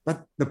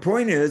 But the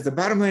point is, the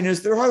bottom line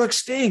is, they're all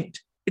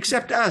extinct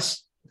except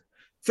us.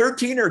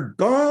 13 are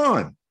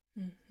gone.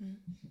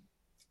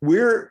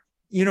 We're,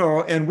 you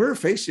know, and we're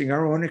facing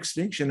our own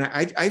extinction.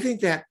 I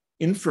think that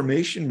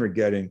information we're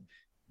getting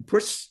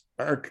puts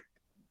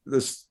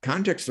this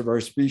context of our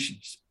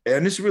species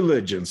and its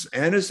religions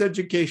and its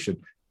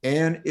education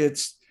and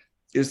its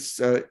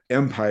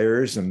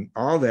empires and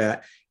all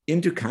that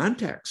into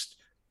context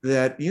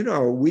that, you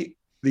know,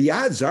 the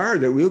odds are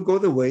that we'll go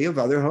the way of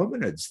other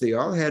hominids. They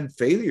all had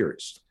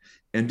failures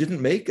and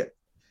didn't make it.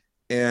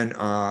 And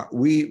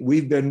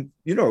we've been,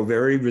 you know,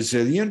 very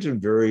resilient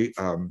and very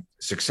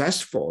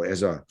successful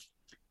as a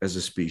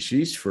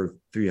species for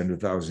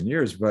 300,000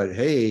 years. But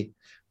hey,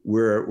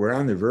 we're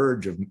on the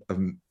verge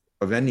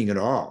of ending it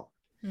all.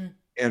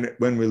 And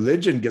when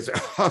religion gets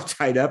all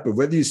tied up, and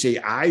whether you say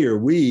I or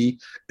we,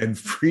 and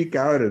freak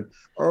out, and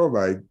oh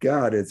my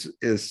God, it's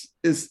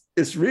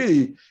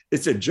really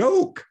a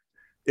joke.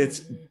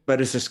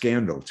 But it's a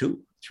scandal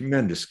too,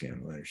 tremendous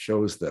scandal. And it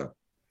shows the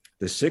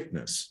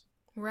sickness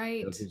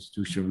Right.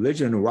 institutional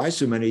religion, and why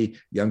so many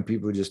young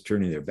people are just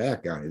turning their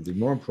back on it. There's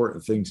more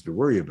important things to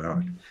worry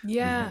about.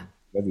 Yeah.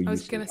 Whether I you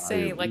was say gonna I or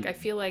say, like, we. I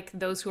feel like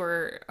those who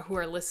are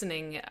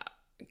listening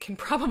can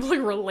probably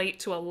relate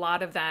to a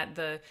lot of that.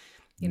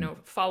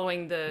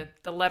 Following the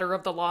letter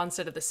of the law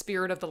instead of the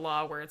spirit of the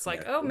law, where it's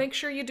like, oh, Exactly. make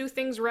sure you do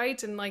things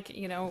right, and like,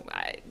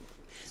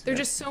 there are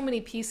just so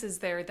many pieces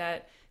there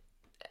that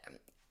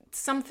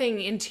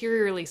something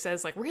interiorly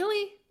says, like,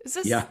 really,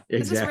 Yeah,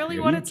 is this exactly. really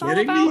Are what you it's all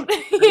kidding about? me?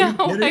 Are you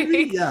kidding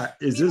me? Like, Yeah.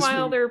 Is this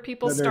meanwhile there are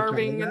people what they're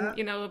talking starving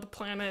and about? the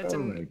planet, Oh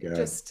and my God.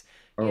 just,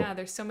 Oh, yeah,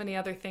 there's so many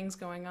other things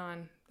going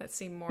on that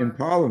seem and more.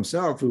 Paul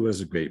himself, who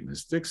was a great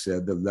mystic,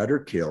 said the letter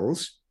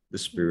kills, the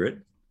spirit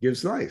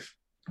gives life.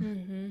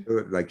 Mm-hmm.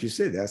 So, like you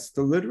say, that's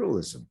the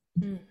literalism.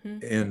 Mm-hmm.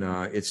 And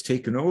it's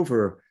taken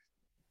over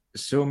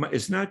so much.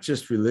 It's not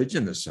just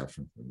religion that's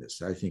suffering from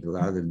this. I think a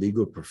lot of the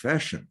legal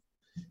profession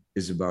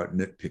is about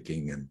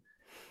nitpicking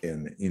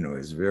and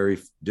is very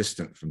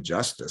distant from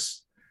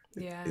justice.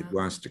 It Yeah.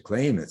 wants to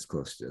claim it's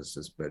close to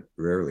justice, but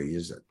rarely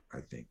is it.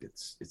 I think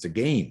it's a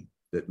game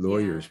that Yeah.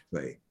 lawyers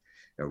play,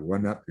 a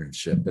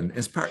one-upmanship, and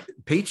as part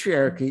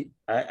patriarchy,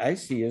 I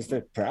see as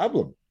the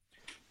problem.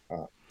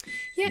 Uh,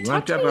 Yeah, you want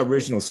talk to to talk about me.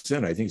 original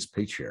sin? I think it's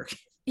patriarchy.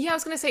 Yeah, I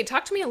was going to say,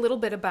 talk to me a little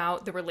bit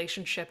about the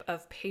relationship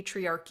of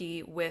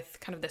patriarchy with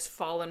kind of this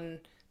fallen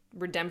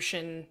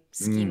redemption Mm.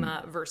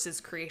 schema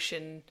versus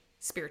creation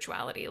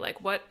spirituality. Like,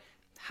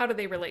 how do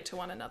they relate to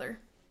one another?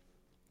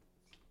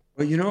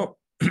 Well,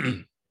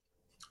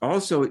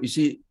 also, you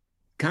see,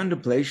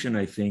 contemplation,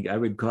 I think I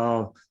would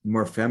call the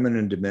more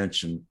feminine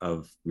dimension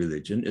of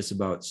religion. It's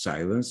about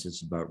silence,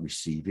 it's about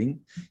receiving,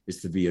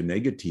 it's the via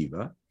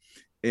negativa.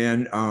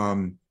 And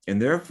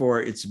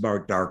therefore it's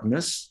about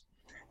darkness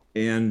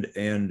and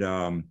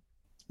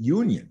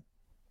union,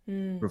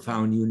 Mm,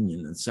 profound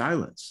union and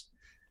silence.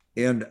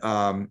 And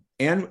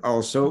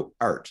also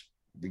art.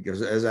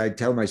 Because as I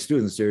tell my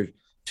students, there are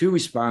two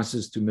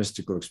responses to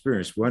mystical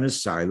experience. One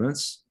is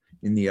silence,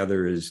 and the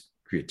other is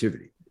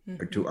creativity or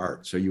mm-hmm, to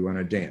art. So you want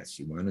to dance,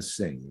 you want to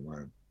sing, you want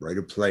to write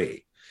a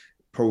play,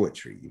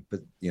 poetry.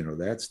 But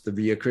that's the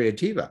via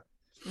creativa.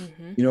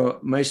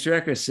 mm-hmm, Meister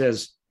Eckhart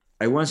says,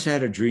 I once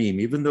had a dream,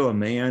 even though a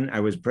man, I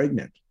was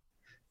pregnant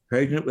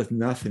with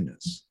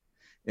nothingness.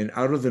 And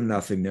out of the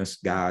nothingness,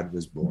 God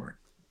was born.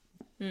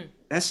 mm,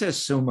 That says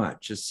so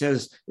much. It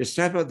says, it's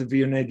talking about the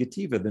via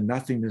negativa, the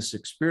nothingness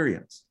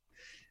experience.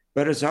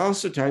 But it's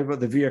also talking about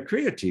the via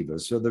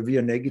creativa. So the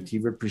via mm,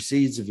 negativa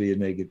precedes the via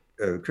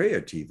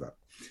creativa.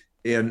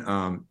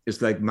 And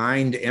it's like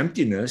mind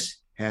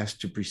emptiness has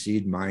to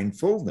precede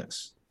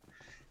mindfulness.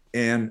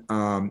 And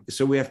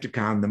so we have to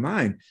calm the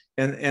mind.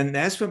 And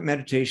that's what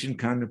meditation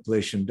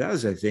contemplation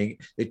does, I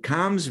think. It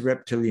calms the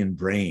reptilian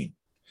brain.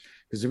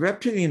 Because the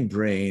reptilian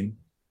brain,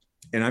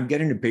 and I'm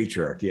getting to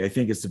patriarchy, I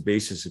think it's the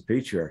basis of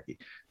patriarchy.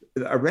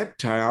 With a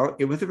reptile,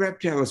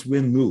 it's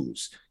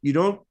win-lose. You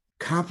don't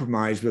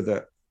compromise with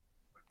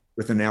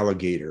an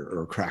alligator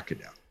or a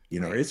crocodile.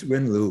 right. It's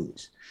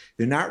win-lose.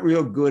 They're not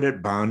real good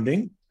at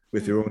bonding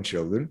with their Mm, own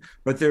children,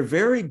 but they're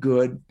very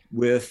good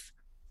with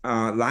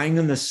lying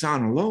in the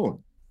sun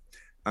alone.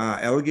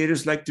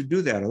 Alligators like to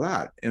do that a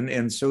lot,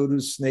 and so do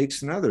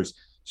snakes and others.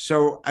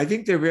 So I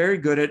think they're very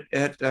good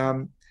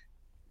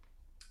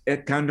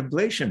at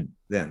contemplation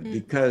then, mm,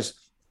 because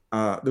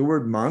the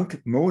word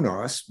monk,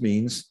 monos,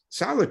 means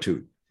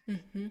solitude.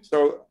 mm-hmm,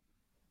 So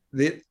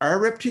our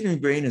reptilian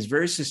brain is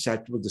very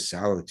susceptible to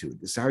solitude.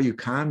 It's how you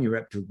calm your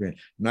reptilian brain.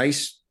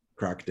 Nice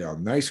crocodile,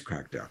 nice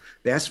crocodile.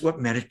 That's what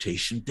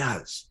meditation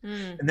does.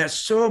 mm, And that's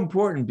so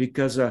important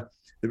because the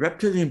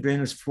reptilian brain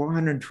is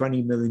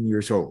 420 million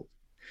years old.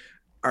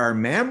 Our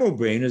mammal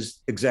brain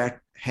is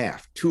exact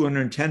half,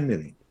 210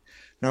 million.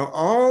 Now,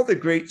 all the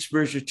great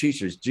spiritual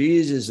teachers,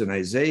 Jesus and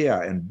Isaiah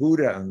and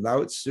Buddha and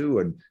Lao Tzu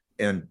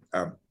and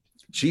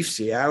Chief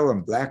Seattle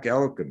and Black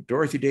Elk and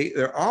Dorothy Day,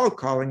 they're all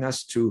calling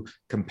us to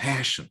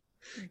compassion.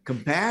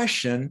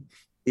 Compassion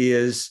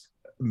is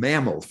a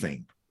mammal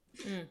thing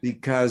mm,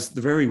 because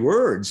the very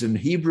words in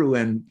Hebrew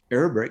and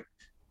Arabic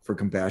for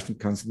compassion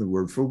comes from the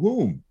word for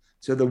womb.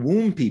 So the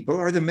womb people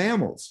are the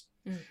mammals.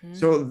 mm-hmm,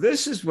 So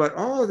this is what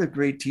all the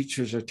great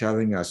teachers are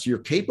telling us. You're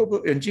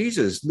capable, and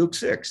Jesus, Luke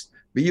 6,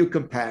 be you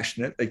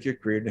compassionate like your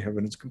creator in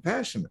heaven is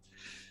compassionate.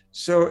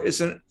 So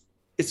it's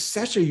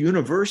such a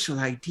universal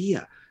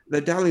idea. The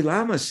Dalai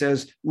Lama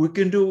says we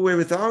can do away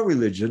with all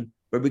religion,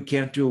 but we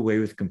can't do away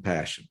with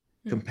compassion.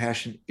 mm,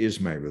 Compassion is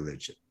my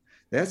religion.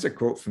 That's a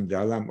quote from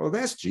Dalai Lama. Well,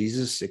 that's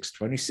Jesus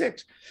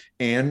 6:26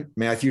 and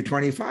Matthew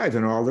 25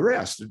 and all the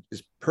rest.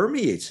 It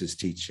permeates his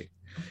teaching.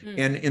 mm,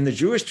 And in the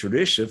Jewish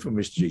tradition from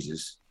which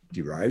Jesus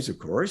derives, of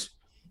course,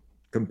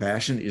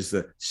 compassion is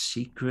the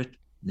secret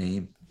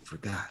name for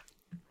God.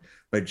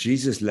 But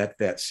Jesus let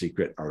that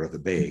secret out of the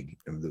bag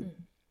of the mm,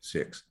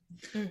 6.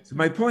 So mm-hmm,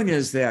 my point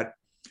is that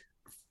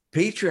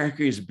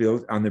patriarchy is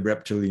built on the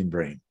reptilian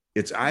brain.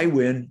 It's I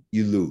win,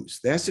 you lose.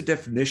 That's the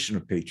definition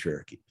of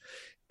patriarchy.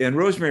 And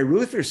Rosemary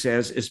Ruther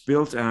says it's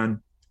built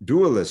on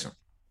dualism.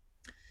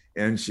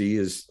 And she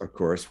is, of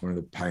course, one of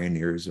the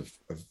pioneers of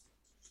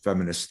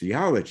feminist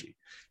theology.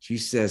 She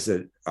says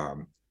that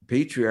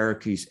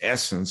patriarchy's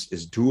essence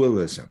is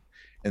dualism.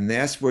 And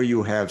that's where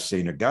you have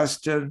St.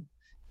 Augustine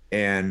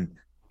and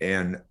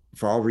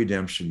fall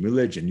redemption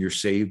religion. You're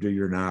saved or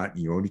you're not.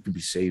 You only can be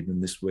saved in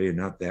this way and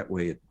not that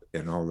way,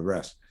 and all the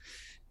rest.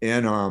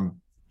 And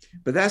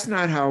but that's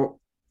not how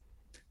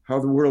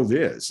the world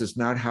is. It's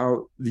not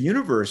how the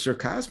universe or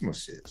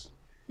cosmos is.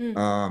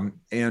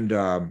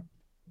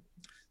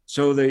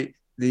 So the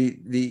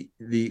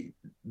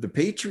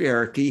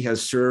patriarchy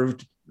has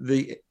served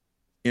the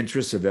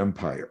interests of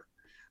empire,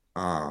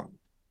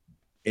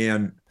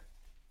 and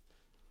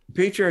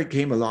patriarchy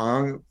came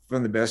along,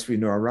 from the best we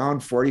know,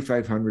 around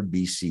 4500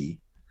 BC.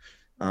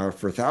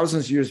 For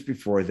thousands of years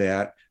before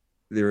that,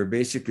 they were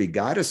basically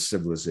goddess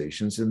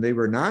civilizations, and they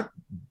were not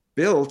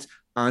built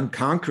on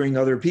conquering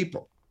other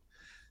people.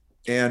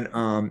 And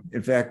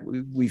in fact,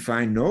 we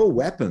find no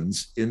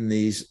weapons in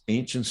these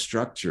ancient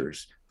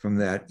structures from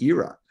that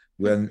era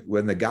when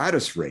the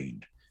goddess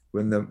reigned,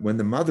 when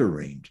the mother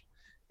reigned.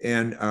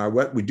 And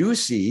what we do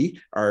see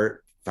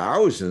are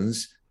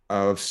thousands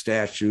of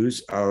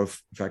statues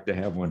of, in fact, I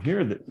have one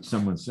here that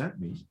someone sent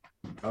me,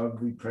 of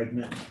the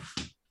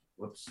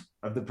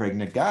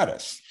pregnant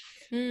goddess.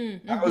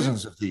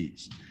 Thousands of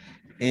these.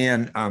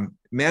 And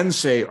men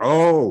say,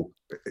 oh,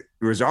 it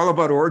was all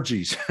about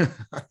orgies.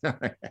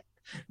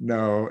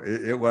 No,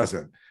 it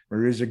wasn't.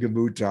 Marija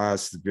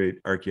Gimbutas, the great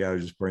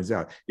archaeologist, points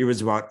out it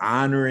was about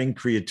honoring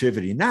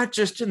creativity, not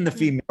just in the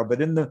female,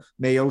 but in the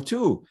male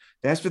too.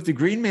 That's what the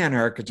Green Man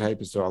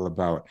archetype is all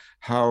about.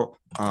 How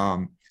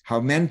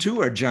men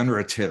too are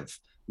generative,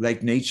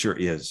 like nature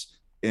is,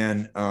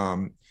 and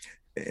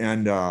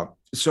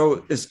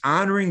so it's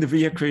honoring the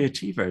via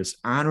creativa. It's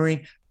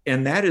honoring,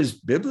 and that is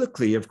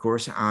biblically, of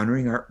course,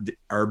 honoring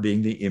our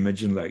being the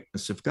image and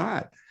likeness of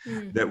God,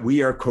 that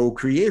we are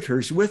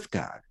co-creators with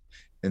God.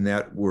 And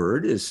that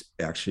word is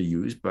actually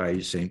used by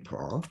St.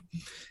 Paul.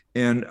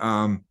 And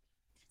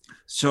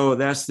so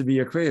that's the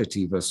via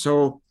creativa.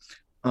 So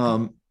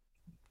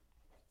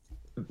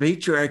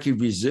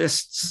patriarchy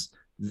resists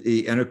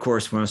and of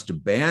course wants to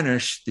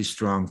banish the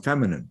strong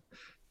feminine.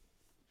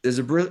 There's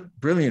a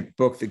brilliant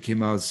book that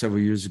came out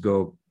several years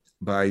ago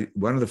by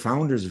one of the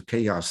founders of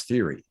chaos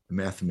theory, a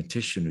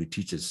mathematician who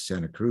teaches at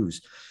Santa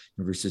Cruz,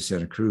 University of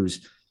Santa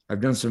Cruz. I've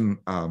done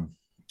some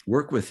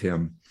work with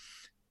him.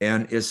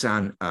 And it's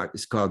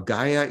called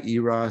Gaia,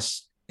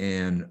 Eros,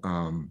 and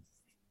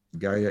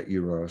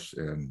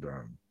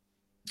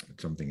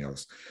something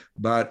else.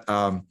 But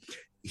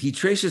he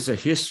traces a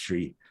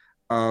history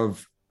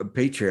of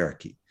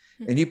patriarchy.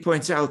 And he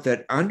points out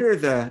that under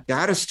the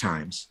goddess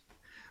times,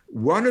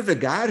 one of the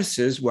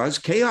goddesses was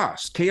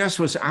Chaos. Chaos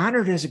was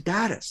honored as a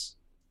goddess.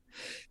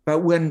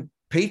 But when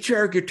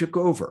patriarchy took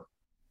over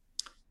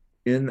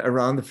in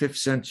around the 5th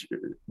century,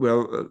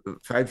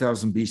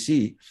 5000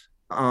 BC,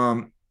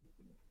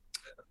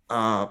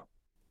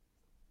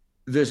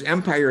 this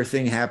empire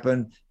thing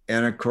happened,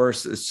 and of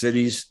course the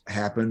cities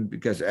happened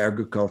because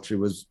agriculture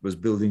was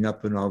building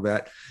up and all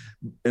that,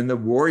 and the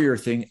warrior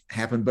thing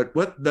happened. But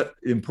what the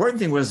important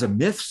thing was, the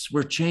myths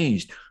were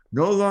changed.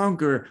 No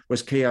longer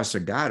was Chaos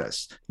a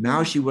goddess.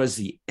 Now she was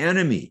the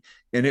enemy,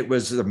 and it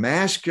was the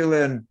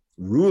masculine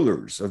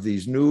rulers of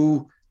these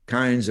new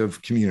kinds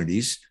of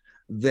communities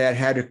that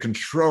had to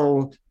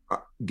control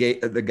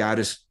the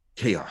goddess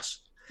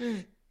Chaos.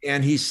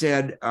 And he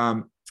said,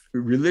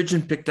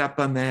 religion picked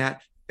up on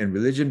that, and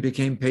religion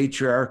became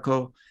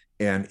patriarchal,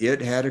 and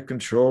it had to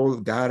control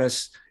the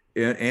goddess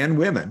and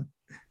women,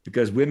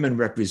 because women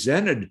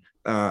represented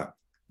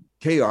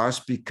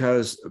chaos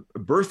because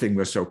birthing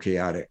was so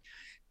chaotic,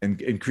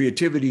 and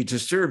creativity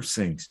disturbs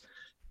things.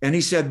 And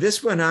he said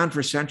this went on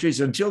for centuries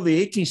until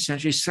the 18th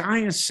century.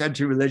 Science said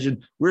to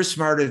religion, we're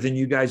smarter than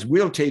you guys,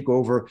 we'll take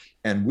over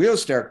and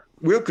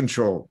we'll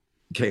control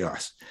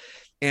chaos.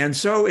 And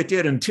so it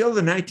did until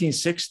the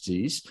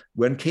 1960s,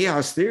 when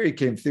chaos theory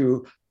came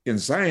through in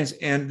science,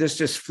 and this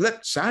just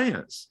flipped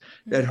science.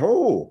 That,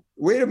 oh,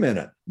 wait a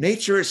minute,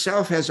 nature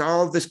itself has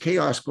all this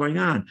chaos going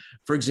on.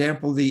 For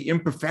example, the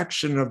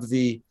imperfection of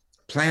the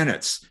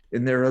planets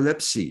in their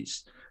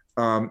ellipses,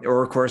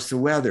 or of course the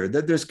weather,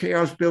 that there's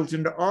chaos built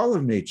into all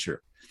of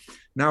nature.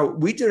 Now,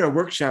 we did a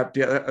workshop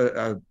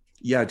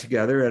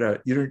together at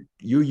a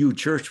UU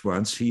church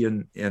once, he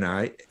and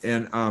I,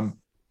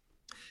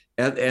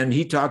 and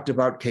he talked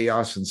about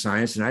chaos in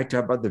science, and I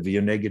talked about the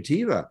via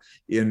negativa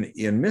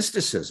in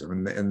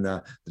mysticism and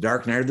the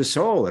dark night of the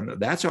soul,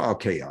 and that's all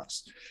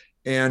chaos.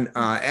 And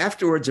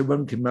afterwards, a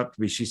woman came up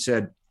to me. She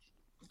said,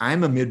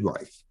 I'm a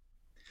midwife.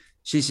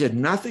 She said,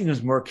 nothing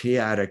is more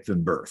chaotic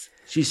than birth.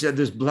 She said,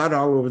 there's blood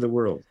all over the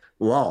world,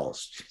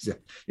 walls. She said,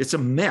 it's a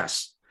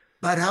mess.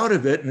 But out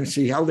of it, and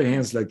she held her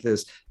hands like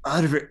this,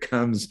 out of it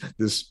comes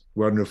this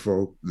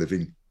wonderful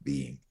living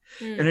being.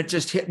 And it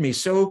just hit me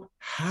so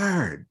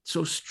hard,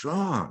 so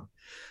strong,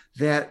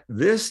 that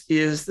this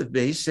is the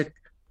basic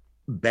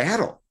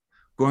battle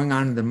going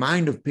on in the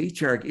mind of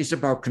patriarchy. It's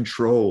about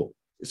control.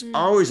 It's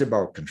always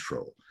about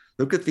control.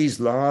 Look at these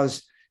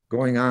laws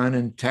going on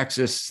in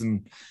Texas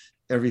and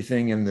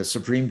everything in the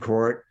Supreme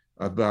Court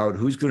about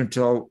who's going to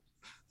tell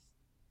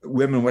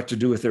women what to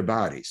do with their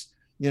bodies.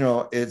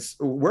 it's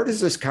where does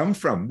this come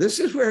from? This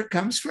is where it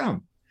comes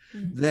from.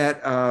 Mm-hmm.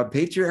 That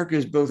patriarchy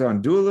is built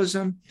on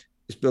dualism,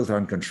 it's built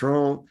on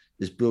control,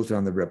 it's built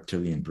on the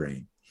reptilian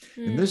brain.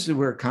 And this is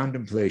where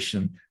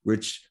contemplation,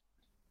 which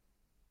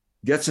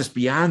gets us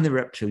beyond the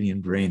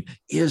reptilian brain,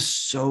 is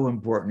so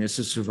important. It's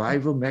a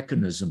survival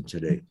mechanism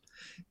today.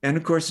 And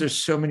of course, there's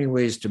so many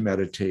ways to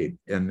meditate.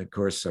 And of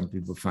course, some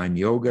people find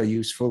yoga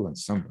useful, and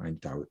some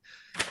find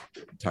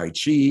Tai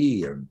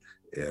Chi and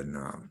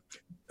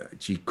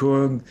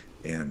Qigong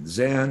and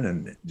Zen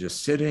and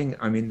just sitting.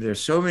 I mean, there's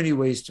so many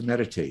ways to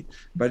meditate,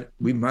 but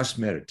we must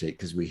meditate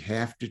because we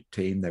have to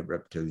tame that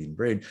reptilian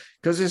brain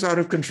because it's out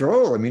of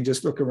control. I mean,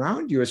 just look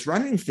around you. It's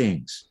running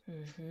things.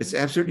 Mm-hmm. It's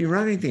absolutely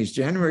running things.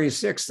 January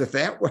 6th, if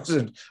that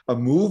wasn't a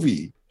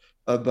movie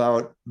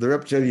about the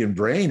reptilian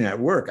brain at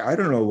work, I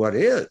don't know what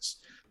is.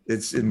 It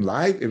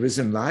was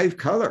in live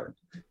color.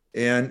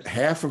 And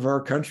half of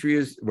our country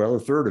a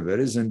third of it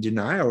is in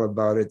denial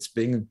about its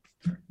being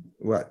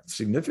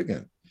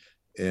significant.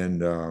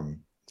 And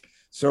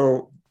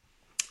so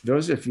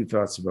those are a few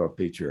thoughts about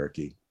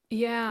patriarchy.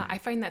 Yeah, I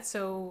find that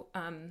so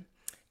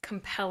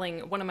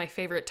compelling. One of my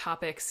favorite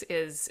topics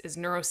is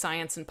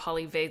neuroscience and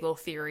polyvagal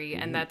theory,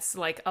 and that's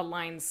like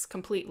aligns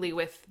completely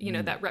with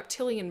that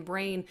reptilian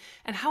brain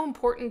and how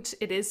important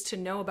it is to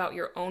know about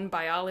your own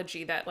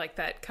biology. That like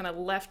that kind of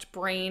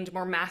left-brained,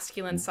 more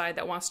masculine side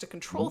that wants to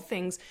control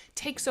things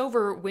takes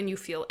over when you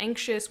feel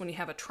anxious, when you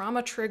have a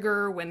trauma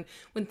trigger, when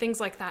things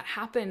like that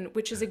happen,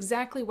 which is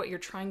exactly what you're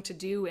trying to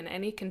do in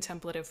any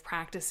contemplative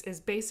practice.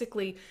 Is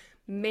basically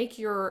make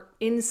your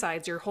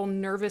insides, your whole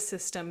nervous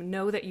system,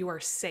 know that you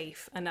are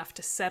safe enough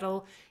to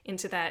settle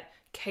into that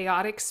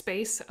chaotic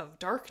space of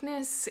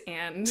darkness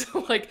and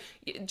like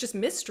just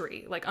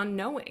mystery, like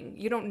unknowing.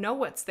 You don't know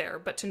what's there,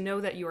 but to know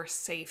that you are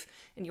safe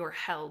and you are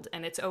held,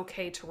 and it's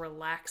okay to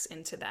relax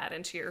into that,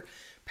 into your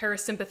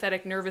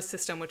parasympathetic nervous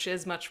system, which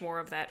is much more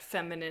of that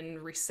feminine,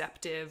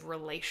 receptive,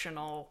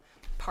 relational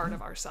part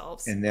of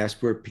ourselves. And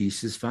that's where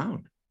peace is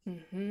found.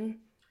 Mm-hmm.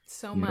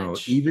 So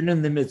much. Even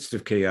in the midst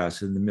of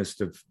chaos, in the midst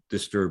of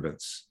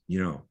disturbance,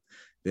 and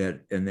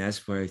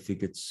that's why I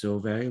think it's so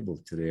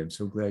valuable today. I'm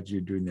so glad you're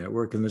doing that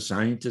work. And the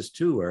scientists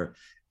too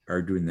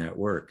are doing that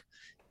work.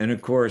 And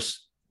of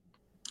course,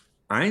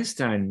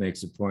 Einstein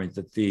makes a point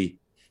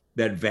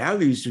that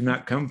values do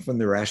not come from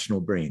the rational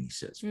brain, he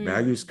says.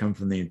 Values come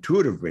from the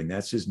intuitive brain.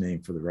 That's his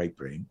name for the right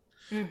brain.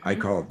 Mm-hmm. I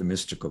call it the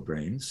mystical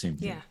brain, same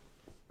thing. Yeah.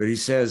 But he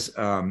says,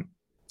 and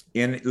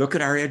look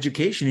at our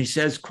education. He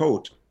says,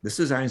 quote, this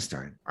is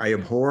Einstein, "I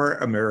abhor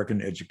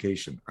American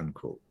education,"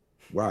 unquote.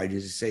 Why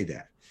does he say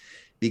that?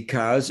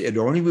 Because it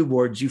only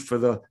rewards you for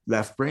the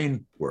left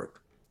brain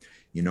work.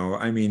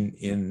 I mean,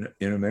 in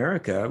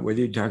America, whether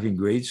you're talking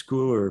grade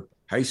school or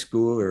high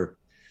school or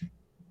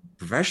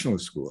professional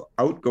school,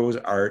 out goes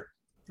art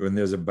when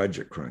there's a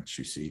budget crunch,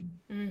 you see.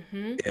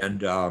 Mm-hmm.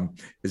 And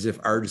as if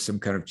art is some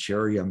kind of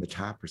cherry on the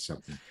top or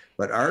something.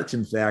 But art,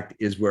 in fact,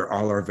 is where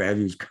all our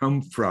values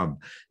come from.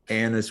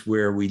 And it's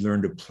where we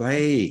learn to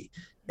play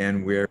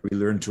and where we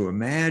learn to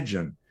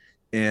imagine.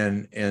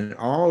 And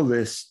all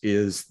this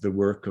is the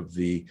work of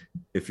the,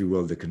 if you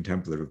will, the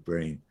contemplative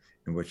brain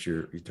and what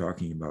you're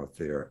talking about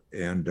there.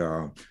 And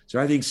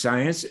so I think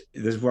science,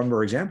 there's one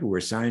more example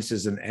where science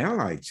is an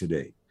ally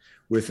today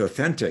with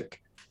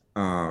authentic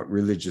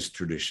religious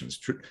traditions.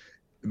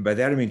 By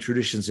that I mean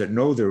traditions that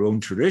know their own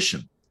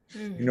tradition.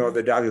 Mm-hmm.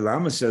 The Dalai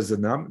Lama says the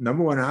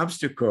number one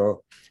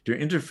obstacle to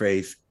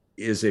interfaith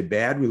is a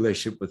bad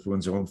relationship with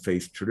one's own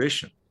faith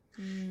tradition.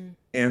 Mm.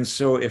 And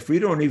so if we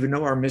don't even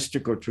know our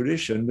mystical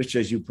tradition, which,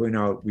 as you point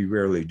out, we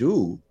rarely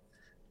do,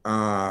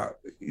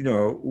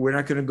 we're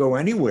not going to go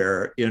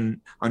anywhere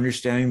in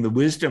understanding the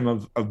wisdom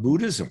of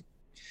Buddhism.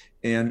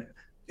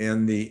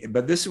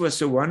 But this is what's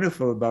so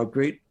wonderful about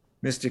great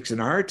mystics in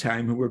our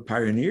time who were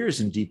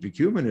pioneers in deep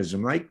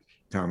ecumenism, like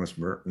Thomas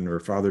Merton or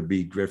Father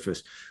B.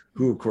 Griffiths,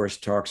 who, of course,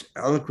 talks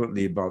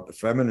eloquently about the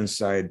feminine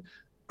side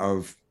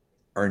of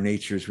our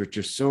natures, which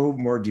are so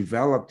more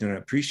developed and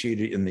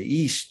appreciated in the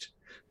East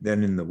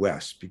than in the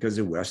West, because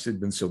the West had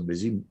been so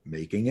busy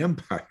making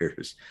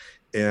empires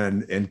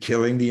and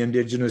killing the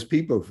indigenous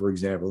people, for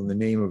example, in the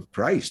name of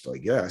Christ, I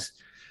guess.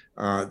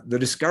 The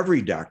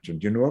discovery doctrine,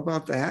 do you know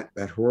about that?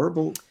 That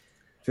horrible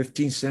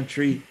 15th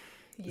century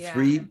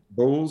 3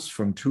 bulls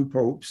from 2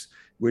 popes,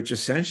 which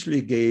essentially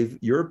gave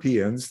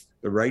Europeans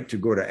the right to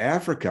go to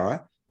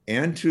Africa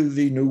and to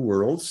the New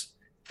Worlds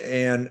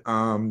and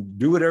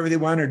do whatever they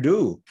want to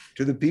do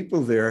to the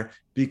people there,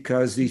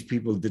 because these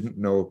people didn't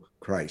know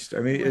Christ. I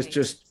mean, It's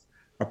just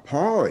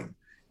appalling.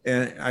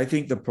 And I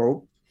think the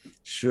Pope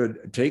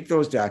should take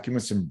those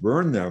documents and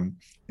burn them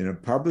in a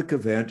public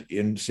event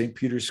in St.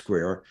 Peter's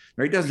Square.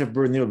 Now, he doesn't have to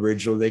burn the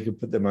original. They could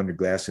put them under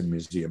glass in a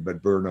museum,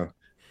 but burn a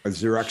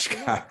Xerox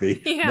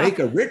copy, make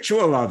a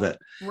ritual of it.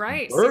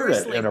 Right. Burn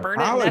Seriously, it and burn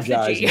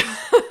apologize. It in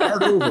effigy.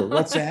 Start over.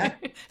 What's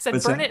that?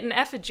 Burn it in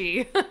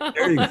effigy.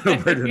 There you go.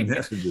 Burn it in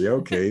effigy.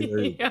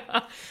 Okay.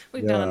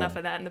 We've done enough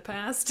of that in the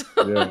past.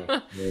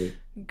 Right.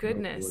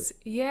 Goodness.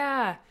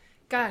 Yeah.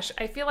 Gosh,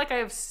 I feel like I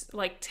have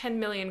like 10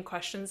 million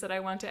questions that I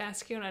want to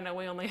ask you, and I know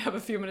we only have a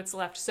few minutes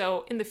left.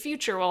 So in the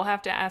future, we'll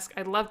have to ask,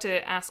 I'd love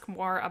to ask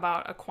more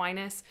about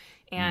Aquinas.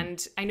 Mm.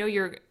 And I know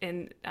you're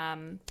in,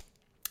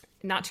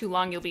 not too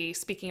long, you'll be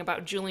speaking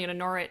about Julian of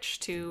Norwich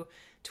to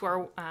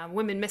our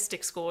Women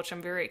Mystic School, which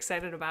I'm very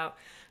excited about.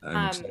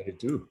 I'm excited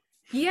too.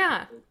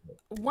 Yeah.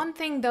 One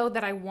thing, though,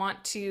 that I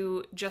want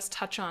to just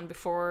touch on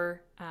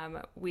before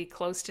we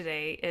close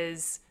today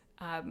is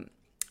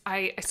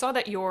I saw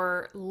that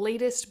your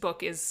latest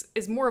book is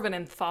more of an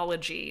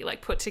anthology,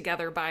 like put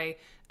together by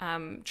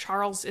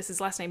Charles, is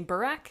his last name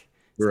Burak?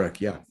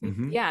 Correct. Yeah.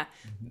 Hmm. Yeah,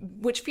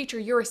 which feature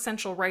your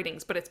essential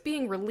writings, but it's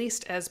being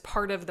released as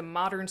part of the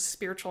Modern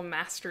Spiritual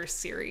Masters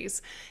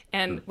series.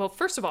 And well,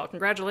 first of all,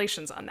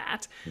 congratulations on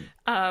that.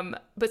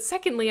 But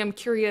secondly, I'm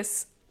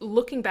curious,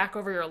 looking back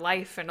over your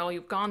life and all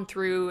you've gone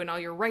through and all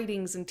your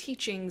writings and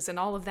teachings and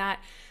all of that,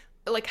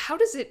 like how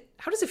does it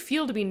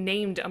feel to be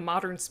named a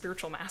modern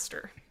spiritual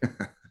master?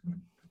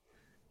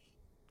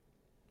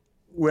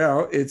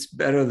 Well, it's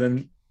better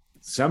than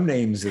some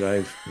names that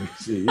I've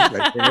received,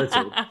 like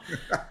Heretic.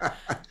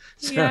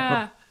 So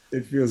Yeah.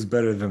 it feels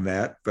better than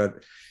that.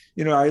 But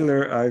I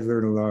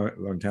learned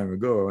a long time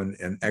ago,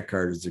 and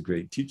Eckhart is a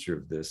great teacher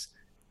of this,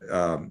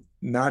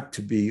 not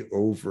to be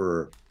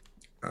over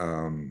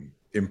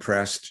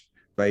impressed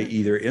by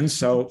either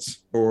insults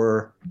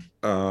or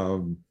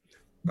um,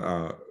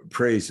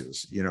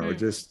 praises. Mm,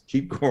 Just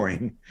keep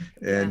going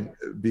yeah. and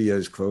be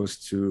as close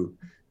to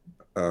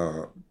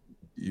uh,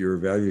 your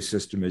value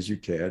system as you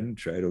can.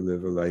 Try to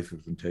live a life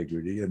of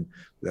integrity and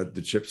let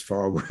the chips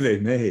fall where they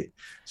may.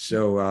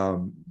 So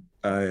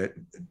I,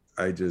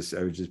 I would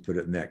just put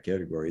it in that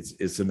category.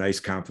 It's a nice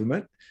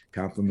compliment.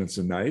 Compliments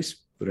are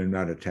nice, but I'm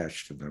not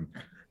attached to them.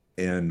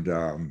 And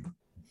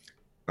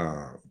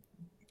uh,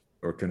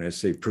 or can I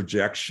say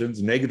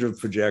projections? Negative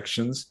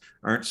projections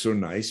aren't so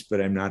nice,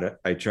 but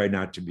I try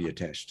not to be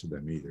attached to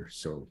them either.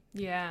 So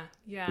Yeah.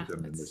 Yeah. put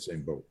them in the It's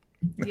same boat.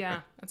 yeah,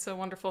 it's a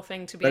wonderful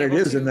thing to be But it able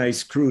is a to.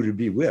 nice crew to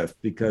be with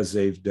because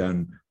they've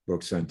done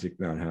books on Thich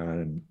Nhat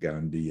Hanh and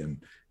Gandhi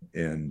and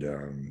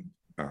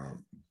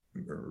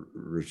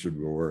Richard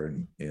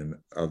Rohr and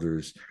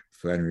others,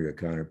 Flannery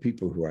O'Connor,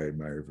 people who I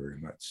admire very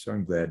much. So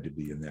I'm glad to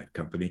be in that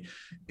company.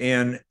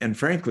 And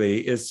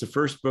frankly, it's the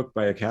first book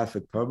by a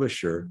Catholic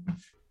publisher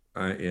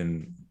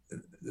in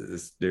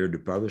dared to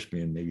publish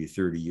me in maybe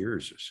 30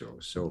 years or so.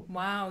 So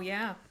Wow,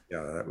 yeah.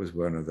 yeah, that was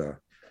one of the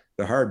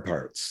hard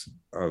parts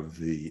of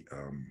the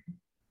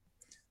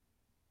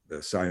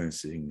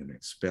silencing and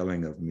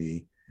expelling of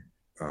me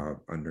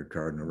under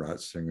Cardinal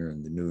Ratzinger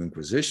and the New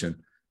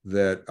Inquisition,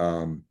 that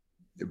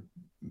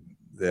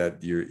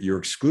that you're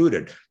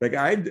excluded.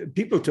 Like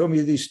people told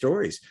me these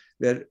stories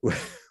that when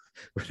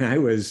I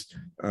was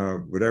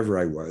whatever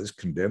I was,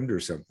 condemned or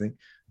something,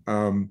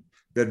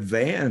 that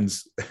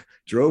vans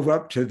drove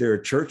up to their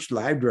church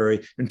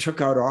library and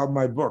took out all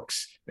my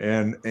books.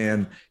 And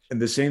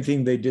the same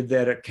thing, they did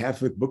that at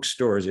Catholic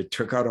bookstores. It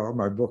took out all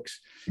my books.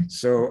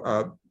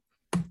 So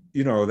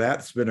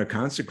that's been a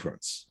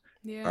consequence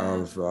Yeah.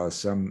 of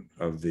some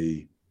of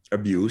the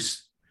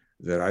abuse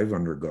that I've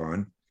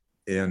undergone,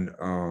 and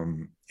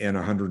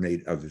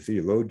 108 other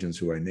theologians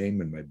who I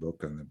name in my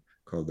book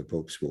called The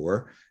Pope's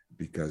War,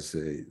 because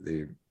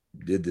they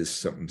did this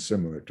something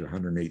similar to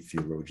 108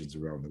 theologians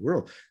around the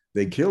world.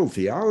 They killed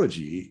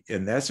theology,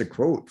 and that's a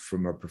quote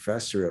from a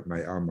professor at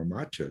my alma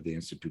mater, the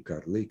Institut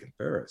Catholique in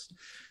Paris,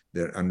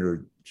 that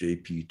under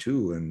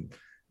JP2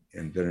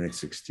 and Benedict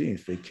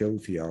XVI, they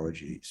killed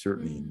theology,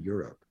 certainly in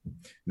Europe.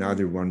 Now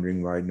they're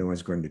wondering why no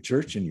one's going to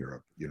church in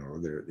Europe.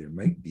 There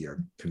might be a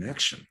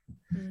connection.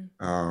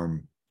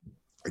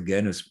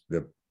 Again, it's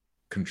the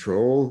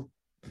control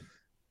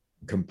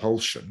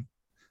compulsion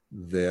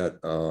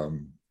that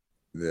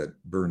that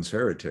burns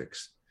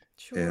heretics.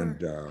 Sure.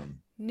 And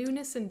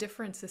Newness and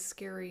difference is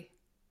scary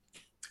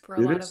for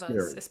a it lot is of us,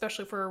 scary.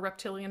 especially for our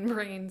reptilian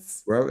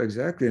brains. Well,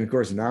 exactly. And of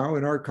course, now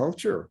in our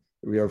culture,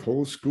 we have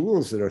whole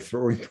schools that are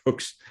throwing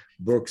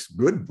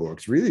good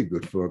books, really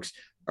good books.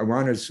 I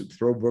want to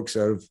throw books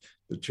out of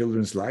the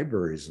children's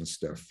libraries and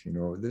stuff.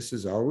 This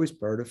is always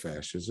part of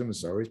fascism.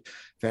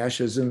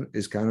 Fascism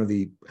is kind of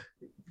the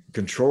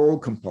control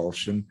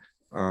compulsion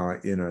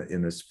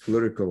in its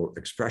political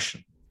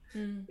expression.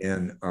 Mm.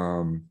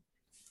 And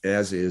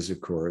as is,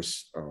 of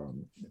course,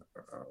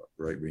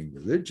 right-wing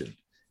religion.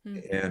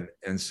 Mm-hmm.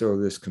 And so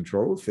this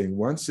control thing,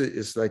 once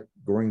it's like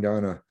going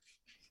down a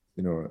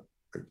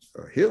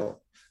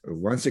hill.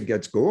 Once it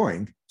gets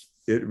going,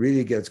 it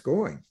really gets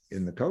going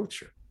in the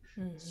culture.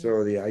 Mm-hmm.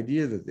 So the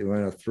idea that they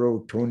want to throw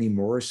Toni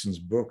Morrison's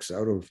books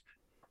out of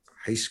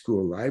high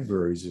school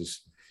libraries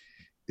is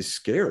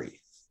scary.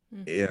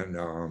 Mm-hmm.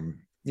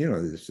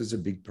 And this is a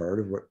big part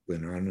of what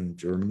went on in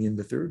Germany in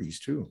the 30s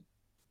too.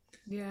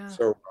 Yeah.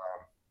 So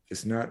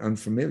it's not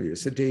unfamiliar.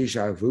 It's a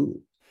deja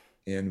vu,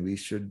 and we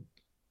should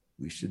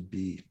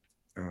be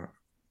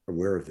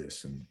aware of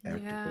this and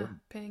act Yeah. accordingly.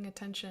 Paying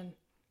attention.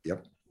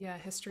 Yep. Yeah,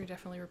 history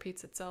definitely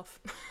repeats itself,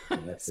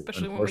 Exactly.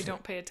 especially when we Unfortunately.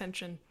 don't pay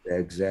attention.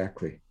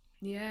 Exactly.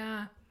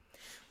 Yeah.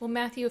 Well,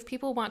 Matthew, if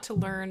people want to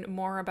learn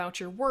more about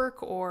your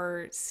work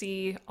or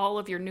see all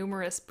of your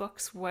numerous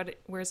books,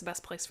 where's the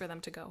best place for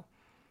them to go?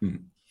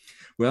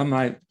 Well,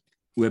 my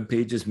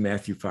webpage is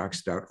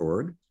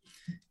matthewfox.org.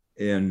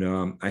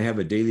 And I have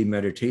a daily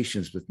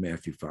meditations with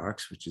Matthew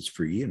Fox, which is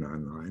free and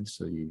online.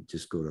 So you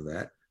just go to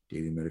that,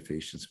 daily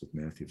meditations with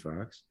Matthew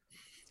Fox.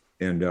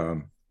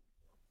 And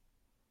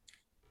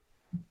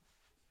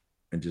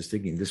just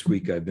thinking this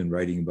week, I've been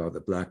writing about the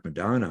Black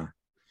Madonna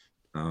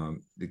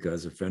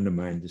because a friend of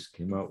mine just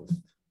came out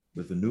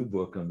with a new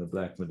book on the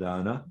Black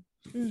Madonna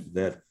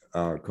that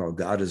called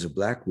God is a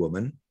Black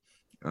Woman,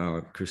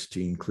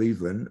 Christine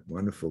Cleveland,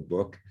 wonderful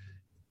book.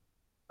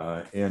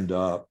 And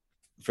a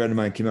friend of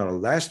mine came out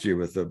last year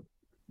with a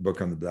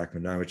book on the Black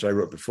Madonna, which I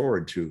wrote the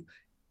foreword to,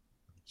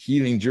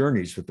 Healing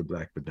Journeys with the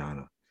Black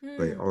Madonna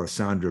by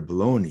Alessandra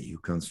Belloni, who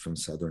comes from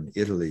southern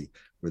Italy,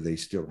 where they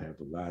still have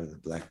a lot of the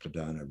Black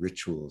Madonna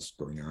rituals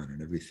going on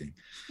and everything.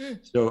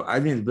 So I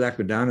mean, the Black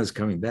Madonna is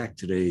coming back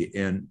today.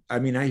 And I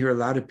mean, I hear a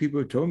lot of people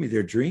who told me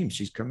their dreams.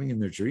 She's coming in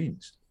their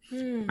dreams.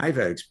 I've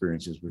had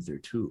experiences with her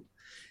too,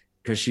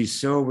 because she's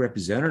so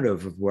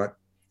representative of what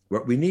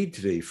we need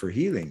today for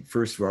healing.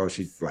 First of all,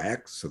 she's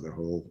Black, so the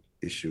whole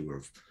issue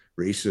of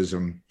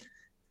racism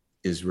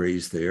is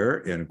raised there.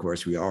 And of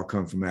course, we all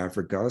come from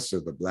Africa,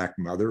 so the Black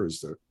mother is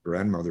the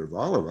grandmother of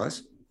all of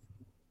us.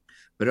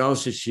 But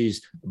also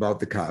she's about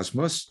the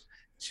cosmos.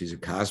 She's a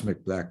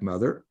cosmic Black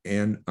mother,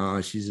 and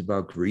she's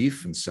about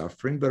grief and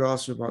suffering, but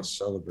also about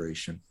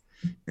celebration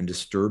and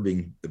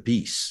disturbing the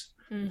peace,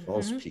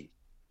 false peace.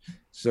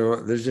 So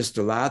there's just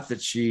a lot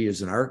that she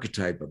is an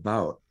archetype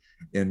about.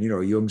 And, you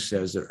know, Jung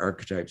says that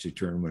archetypes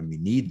return when we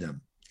need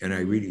them. And I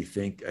really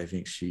think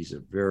she's a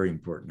very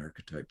important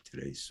archetype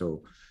today.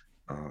 So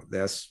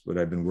that's what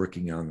I've been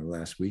working on the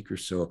last week or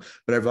so.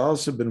 But I've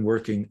also been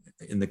working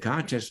in the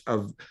context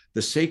of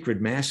the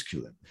sacred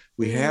masculine.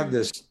 We have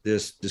this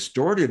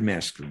distorted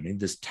masculinity,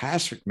 this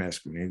toxic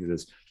masculinity,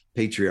 this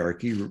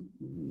patriarchy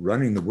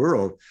running the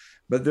world,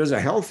 but there's a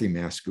healthy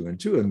masculine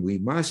too. And we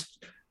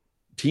must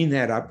team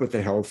that up with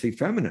a healthy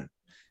feminine.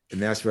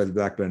 And that's why the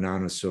Black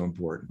Madonna is so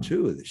important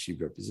too, that she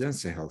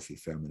represents a healthy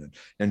feminine.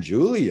 And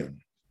Julian,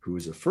 who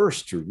was the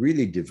first to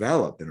really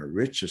develop in a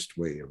richest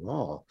way of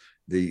all,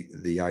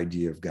 the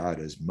idea of God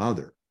as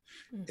mother.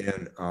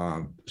 And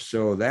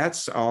so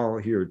that's all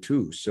here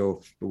too.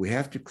 So, but we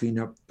have to clean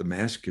up the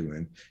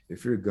masculine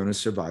if we're going to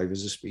survive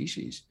as a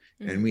species.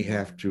 And we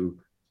have to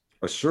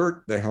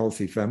assert the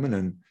healthy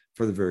feminine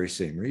for the very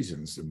same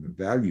reasons and the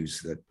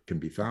values that can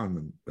be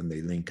found when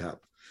they link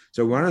up.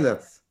 So one of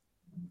the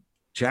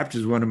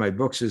chapters, one of my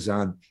books is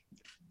on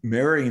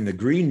marrying the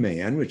green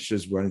man, which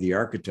is one of the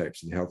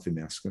archetypes of the healthy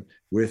masculine,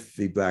 with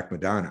the Black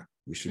Madonna.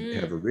 We should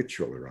have a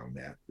ritual around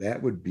that.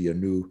 That would be a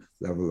new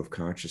level of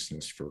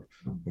consciousness for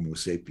Homo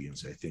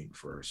sapiens, I think,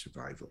 for our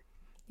survival.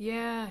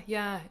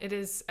 Yeah, it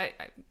is. I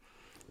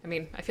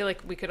mean, I feel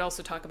like we could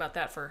also talk about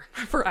that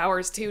for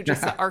hours too,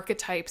 just the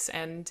archetypes.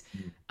 And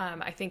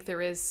I think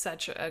there is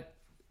such a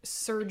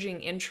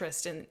surging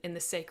interest in the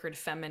sacred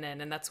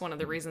feminine. And that's one of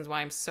the reasons why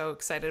I'm so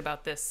excited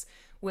about this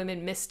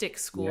Women Mystic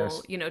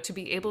School, you know, to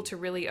be able to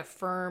really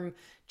affirm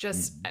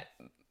just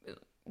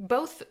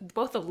both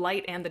the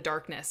light and the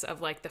darkness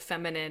of like the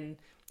feminine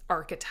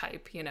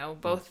archetype, you know,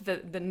 both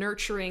the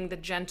nurturing, the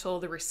gentle,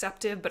 the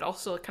receptive, but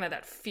also kind of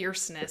that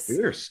fierceness.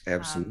 Fierce,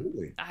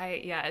 absolutely.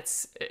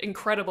 It's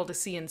incredible to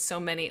see in so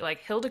many,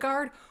 like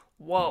Hildegard.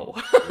 Whoa.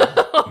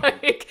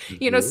 Like,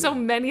 you know, so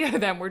many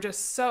of them were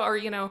just so, or,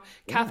 you know,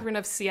 Catherine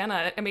of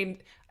Siena. I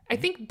mean, I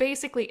think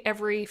basically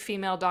every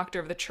female doctor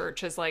of the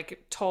church has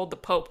like told the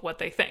Pope what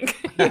they think.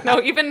 You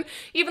know, even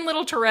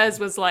little Therese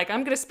was like,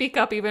 I'm going to speak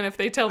up even if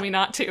they tell me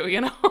not to,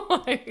 you know.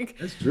 Like,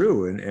 that's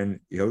true.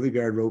 And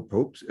Hildegard wrote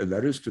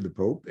letters to the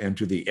Pope and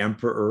to the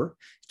Emperor.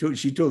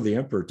 She told the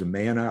Emperor to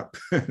man up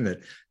and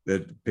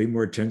that pay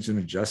more attention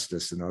to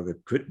justice and all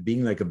that, quit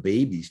being like a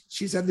baby.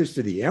 She said this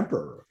to the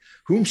Emperor,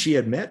 whom she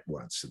had met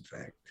once, in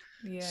fact.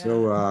 Yeah.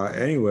 So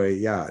anyway,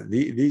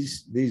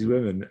 these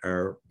women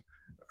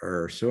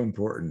are so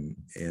important,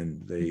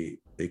 and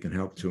they can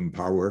help to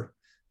empower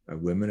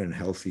women and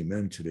healthy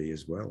men today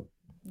as well.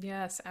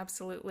 Yes,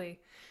 absolutely.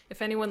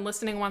 If anyone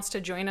listening wants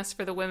to join us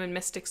for the Women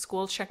Mystic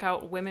School, check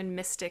out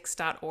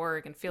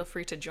womenmystics.org and feel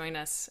free to join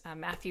us.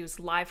 Matthew's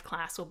live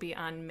class will be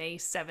on May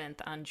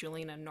 7th on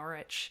Julina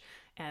Norwich,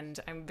 and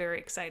I'm very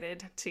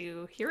excited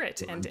to hear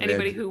it. Well, and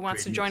anybody who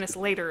wants to join us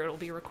later, it'll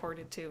be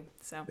recorded too.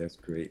 So that's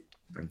great.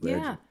 I'm glad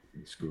you're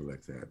in school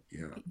like that.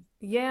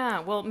 Yeah.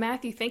 Well,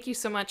 Matthew, thank you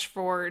so much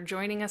for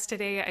joining us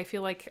today. I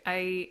feel like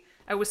I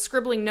was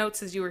scribbling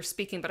notes as you were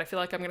speaking, but I feel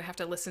like I'm going to have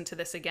to listen to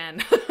this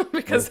again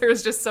because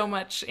there's just so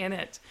much in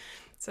it.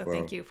 So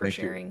thank you for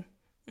sharing.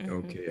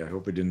 Okay. I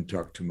hope I didn't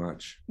talk too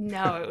much.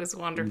 No, it was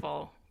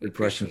wonderful. The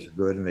questions are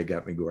good and they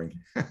got me going.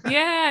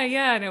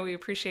 Yeah. No, we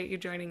appreciate you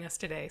joining us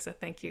today. So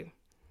thank you.